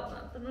یا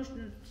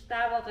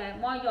در واقع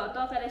ما یا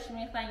داخلش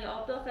میریختن یا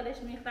آب داخلش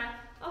میریختن.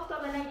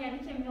 آفتابه یعنی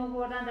که می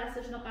آوردن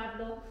دستشون رو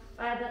قبل و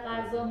بعد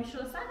غذا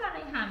میشستن،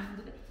 برای همین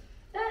بوده.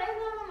 در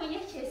ادامه ما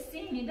یک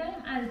سینی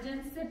داریم از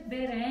جنس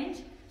برنج،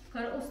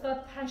 کار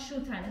استاد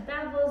پشوتنه.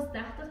 12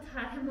 تا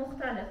طرح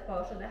مختلف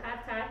کار شده. هر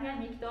طرحی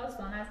هم یک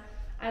داستان از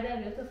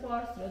ادبیات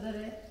فارس رو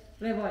داره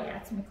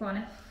روایت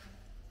میکنه.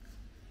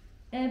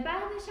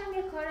 بعدش هم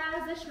یک کار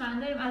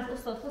ارزشمند داریم از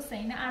استاد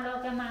حسین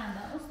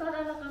علاقه‌مندان. استاد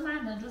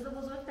علاقه‌مندان جزو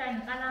بزرگترین بزرگترین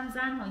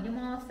قلمزن‌های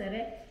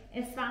معاصر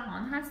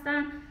اصفهان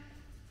هستند.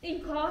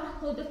 این کار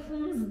حدود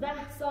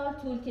 15 سال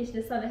طول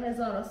کشیده. سال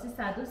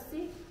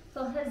 1330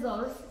 تا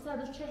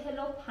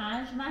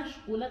 1345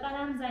 مشغول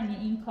قلمزنی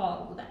این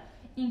کار بودن.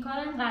 این کار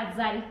انقدر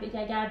ظریفه که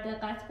اگر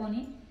دقت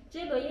کنید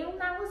جلوی اون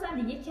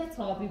نوازنده یک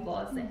کتابی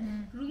بازه.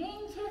 روی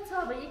این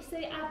کتاب یک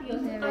سری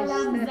ابیات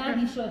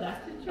قلمزنی شده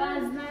است و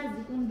از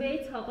نزدیک اون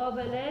بیت ها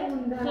قابل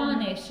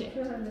خوانشه.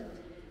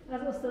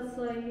 از استاد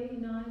سایی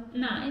اینا؟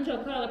 نه، اینجا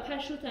کار آقای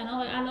پشوتن،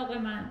 آقای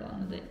علاقه‌مندان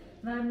بوده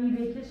و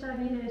میوه که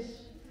شبیهش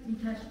این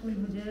کشکول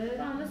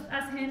بوده.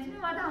 از هند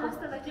میومده هم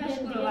استاد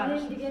کشکول رو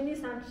برش دیگه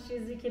نیست هم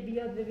چیزی که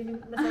بیاد ببینیم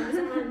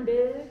مثلا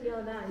منبه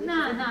یا نه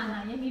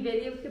یه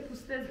میوه‌ای بود که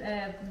پوست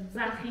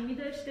زخمی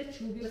داشته،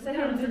 چوبی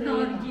مثلا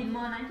نارگیل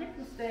مانند که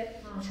پوست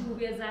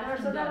چوبی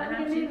زخمی داره،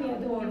 همچین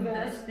فرم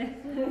داشته.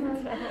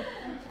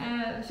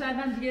 شاید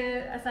هم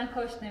دیگه اصلا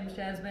کاشت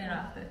نمیشه، از بین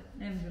رفته،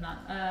 نمیدونم.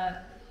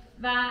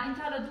 و این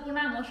که حالا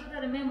دورنماش رو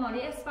داره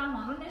معماری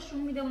اصفهان رو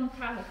نشون میده. اون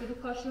طرحی که رو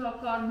کاشی ها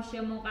کار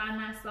میشه،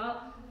 مقرنس‌ها،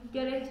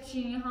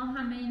 گرهچینی ها،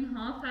 همه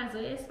اینها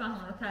فضای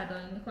اصفهان رو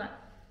تداعی میکنن.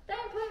 در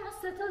این پای ما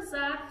 3 تا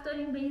ظرف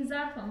داریم. به این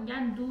ظرف ها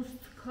میگن دوست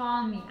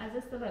کامی، از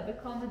استفاده به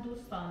کام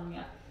دوستان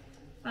میاد.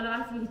 حالا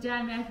وقتی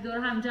جمعیت دور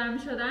هم جمع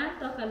شدن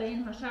داخل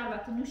اینها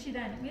شربت و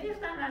نوشیدنی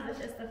میریختن و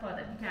ازش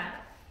استفاده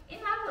میکردن. این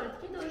مواردی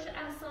که دورش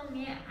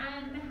اسامی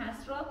عامه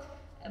هست رو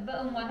به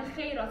عنوان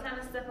خیرات هم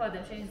استفاده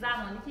میشه. این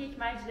زمانی که یک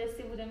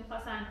مجلسی بوده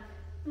میخواستن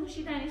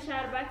نوشیدنی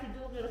شربتی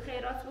دوغی رو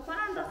خیرات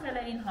بکنن داخل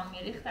اینها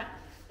میریختن.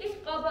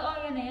 یک قاب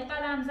آینه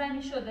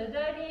قلمزنی شده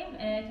داریم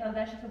که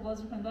درشت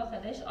باز میکنیم،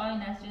 داخلش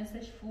آینه از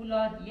جنسش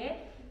فولادیه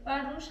و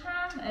روش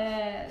هم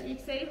یک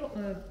سری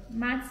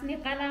متنی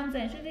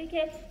قلمزنی شده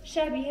که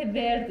شبیه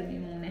ورد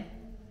میمونه.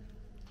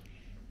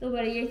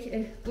 دوباره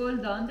یک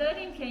گلدان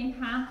داریم که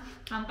این هم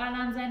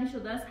قلمزنی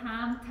شده است،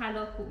 هم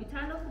طلاکوبی.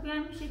 طلاکوبی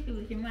هم میشه که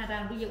بود که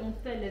میمدن روی اون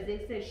فلز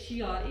یک سری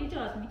شیار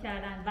ایجاد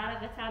میکردن،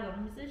 ورق طلا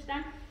رو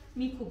میذاشتن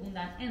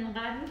میکوبوندن،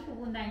 انقدر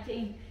میکوبوندن که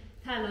این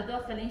طلا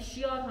داخل این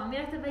شیارها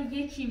میرفته و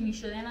یکی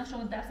میشده. یعنی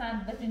شما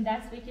مثلا بتونید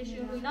دست بکشید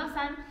روی اینا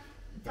اصلا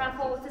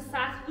تفاوت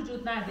سخت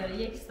وجود نداره،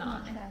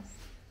 یکسانه.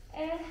 در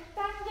این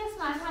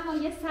قسمت هم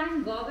یه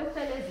سنگاب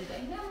فلزی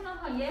داریم.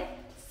 نمونه‌های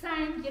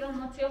سنگی رو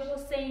ما توی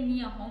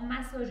حسینیه ها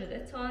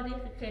مساجد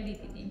تاریخی خیلی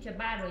دیدیم که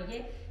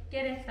برای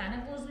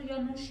گرفتن وضو یا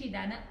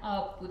نوشیدن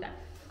آب بودن.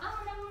 اما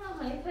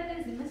نمونه‌های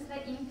فلزی مثل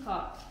این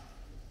کار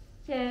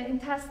که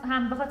این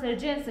هم به خاطر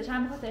جنسش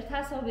هم به خاطر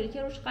تصاویری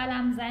که روش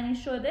قلم زنی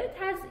شده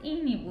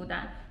تزئینی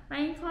بودن و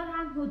این کار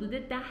هم حدود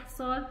 10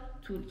 سال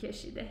طول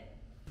کشیده.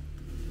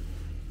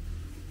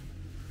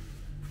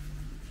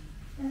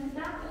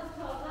 در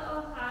اتاق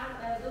آخر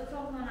 2 تا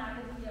هنر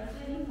دیگر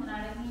داریم،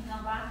 هنر مینا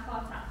و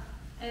خاتم.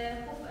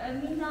 خب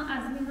مینا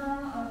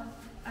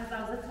از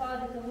لحاظ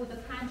تاریخ حدود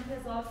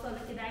 5000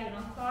 ساله که در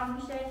ایران کار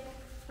میشه.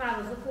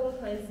 فراز و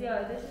فرودهای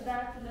زیادی داشته در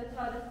طول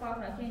تاریخ.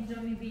 کارهایی که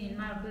اینجا میبینین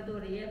مربوط به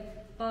دوره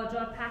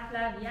قاجار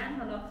پهلویان.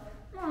 حالا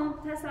ما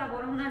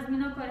تصورمون از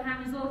میناکاری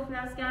همین ظرفی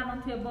است که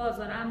الان توی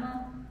بازار،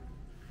 اما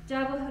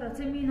جواهرات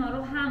مینا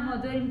رو هم ما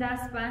داریم.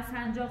 دستبند،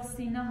 سنجاق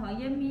سینه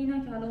های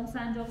مینا که حالا اون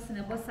سنجاق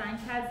سینه با سنگ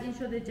تزئین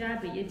شده،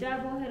 جعبه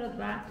جواهرات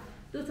و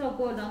 2 تا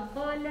گلدان.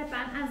 غالبا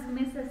از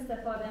مس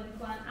استفاده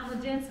میکنن، اما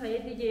جنس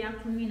های دیگه هم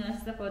تو مینا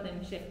استفاده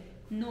میشه.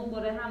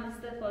 نقره هم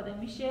استفاده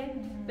میشه،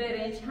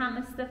 برنج هم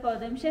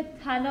استفاده میشه،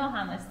 طلا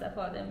هم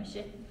استفاده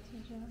میشه.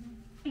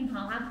 اینها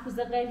هم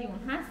کوزه قلیون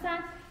هستن.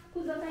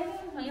 کوزه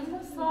قلیون های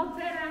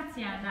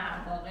مسافرتی هستن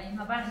در واقع.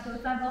 اینها برای اینکه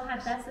بتونن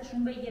راحت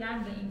دستشون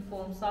بگیرن به این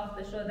فرم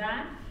ساخته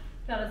شدن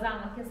که حالا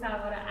زمان که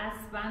سوار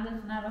اسبن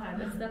بتونن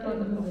راحت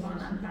استفاده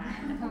بکنن.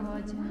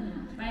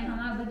 و اینها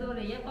هم به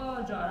دوره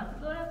قاجار.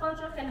 دوره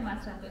قاجار خیلی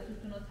مصرفه،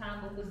 توتون و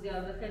تنباکو و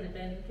زیاده خیلی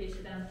قلیون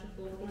کشیدن،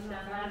 چطور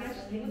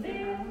کشیدن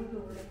بوده.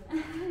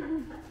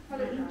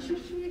 حالا این چیه؟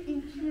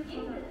 این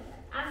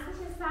اصلش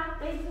سر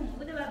قلیون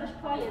بوده و بهش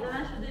پایه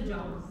دادن شده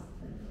جام.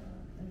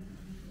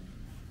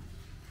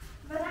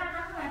 و در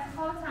نهایت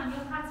خاتم یا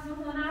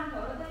ختم هنرها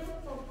رو داریم.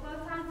 خب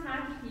خاتم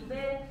ترکیب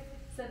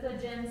 3 تا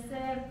جنس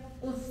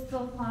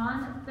استخوان،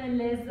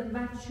 فلز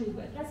و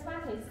چوبه.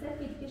 قسمت‌های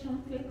سفید که شما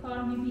توی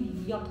کار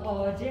می‌بینید یا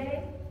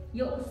قاجه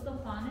یا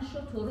استخوان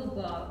شتر و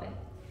گاوه.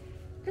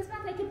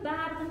 قسمت‌هایی که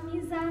برق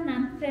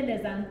میزنن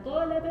فلزن،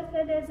 غالب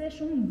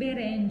فلزشون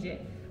برنجه،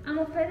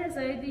 اما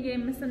فلزهای دیگه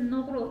مثل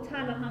نقره و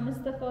طلا هم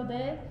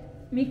استفاده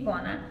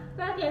میکنن.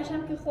 بقیه‌اش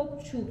هم که خب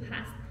چوب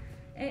هست.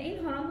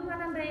 اینها رو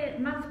اومدن به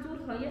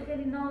مفتول‌های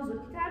خیلی نازک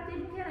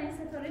تبدیل می‌کردن. این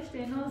 3 تا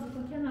رشته نازک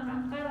رو کنار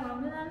هم قرار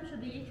میدادن،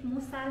 شده یک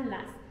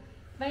مثلث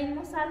و این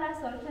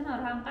مثلث‌ها رو کنار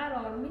هم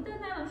قرار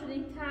میدادن، شده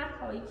این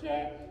طرح‌هایی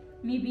که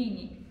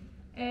می‌بینید.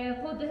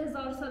 خود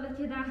 1000 ساله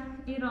که در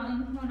ایران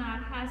این هنر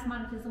هست،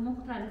 مراکز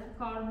مختلف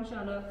کار میشه،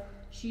 حالا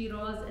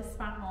شیراز،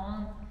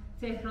 اصفهان،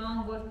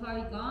 تهران،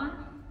 گلپایگان.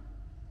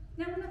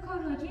 نمونه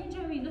کارهایی که اینجا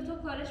می‌بینید 2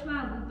 تا کارش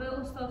مربوط به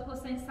استاد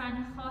حسین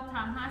سنی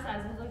خاتم هست،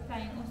 از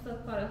بزرگترین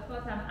استاد کار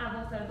خاتم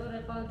اواخر دوره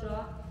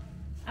قاجار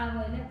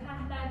اوایل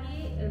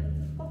پهلوی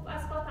خب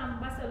از خاتم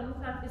وسایل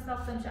مختلفی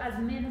ساخته میشه، از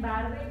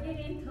منبر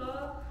بگیریم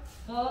تا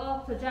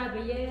قاب تا جعبه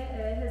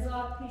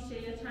 1000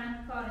 پیشه یا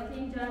چند کاره که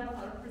این جعبه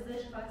ها رو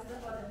پزشک‌ها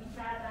استفاده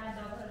می‌کردن،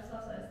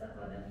 داروسازها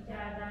استفاده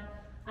می‌کردن،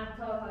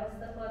 عطارها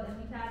استفاده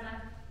می‌کردن،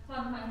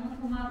 خانم‌های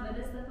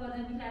متمول استفاده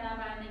می‌کردن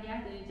برای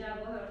نگهداری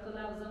جواهرات و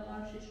لوازم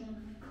آرایششون.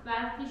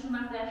 برفیشون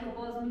مقدرش رو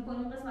باز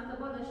می‌کنیم، قسمت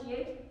بالاش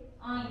یک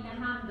آینه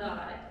هم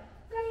داره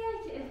و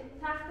یک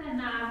تخت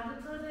نرد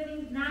رو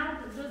داریم. نرد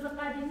جزو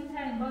قدیمی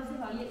ترین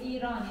بازی‌های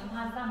ایرانی ما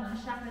از زمان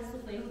شهر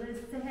سوخته حدود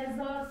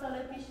 3000 سال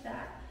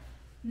پیشتر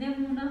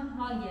نمونه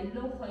های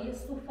لوح‌های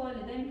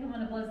سفالی داریم که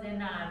مال بازی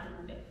نرد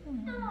بوده.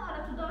 اما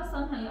حالا تو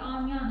داستان‌های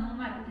عامیانه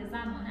اومده که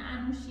زمان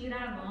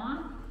انوشیروان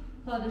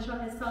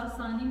پادشاه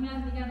ساسانی میاد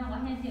میگن آقا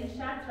هندی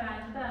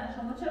شطرنج دارن،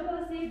 شما چه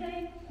بازی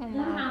دارید؟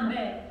 اون هم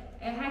به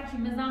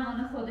حکیم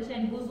زمان خودش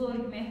یعنی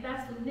بزرگمهر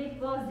دستور یک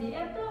بازی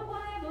ابداع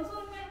کنه.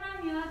 بزرگمهر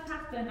هم میاد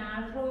تخت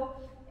نرد رو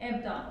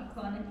ابداع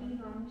میکنه. این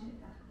رو میشه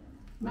تخت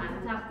نرد.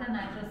 بله تخت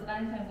نرد جزو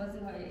قدیمی‌ترین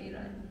بازی‌های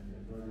ایرانی.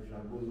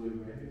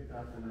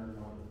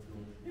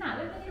 نه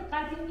ببینید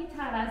قدیمی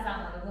تر از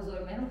زمان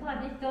بزرگمهر، اون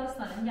فقط یک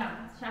داستانه. میگم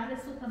شهر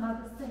سوخت ما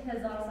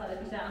 3000 سال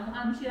پیشتر، اما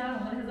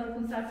انوشیروان مال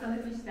 1500 سال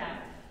پیشتر.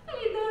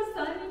 این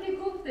داستانی که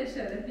گفته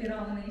شده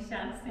پیرامون این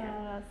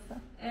شخصیت.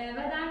 و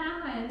در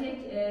نهایت یک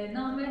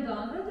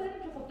نامه‌دان رو داریم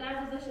که خب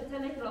در گذشته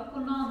تلگراف و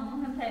نامه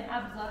مهمترین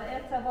ابزار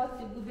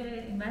ارتباطی بوده.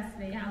 این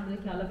وسیله هم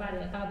بوده که حالا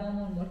برای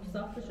قوام الملک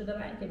ساخته شده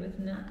برای اینکه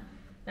بتونن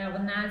در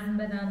واقع نظم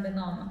بدن به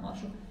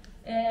نامه‌هاشون.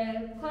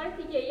 کار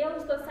دیگه یه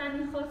استاد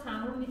سنی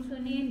خاتم رو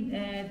میتونین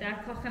در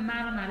کاخ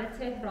مرمر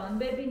تهران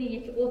ببینید.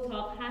 یک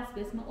اتاق هست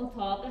به اسم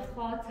اتاق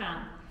خاتم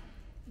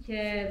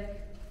که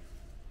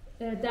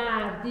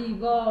در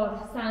دیوار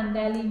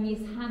صندلی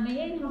میز همه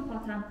اینها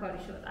خاتم کاری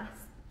شده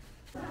است.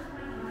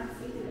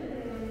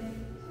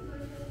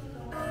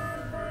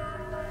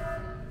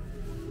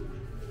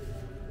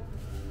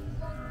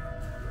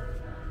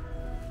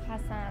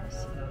 حسن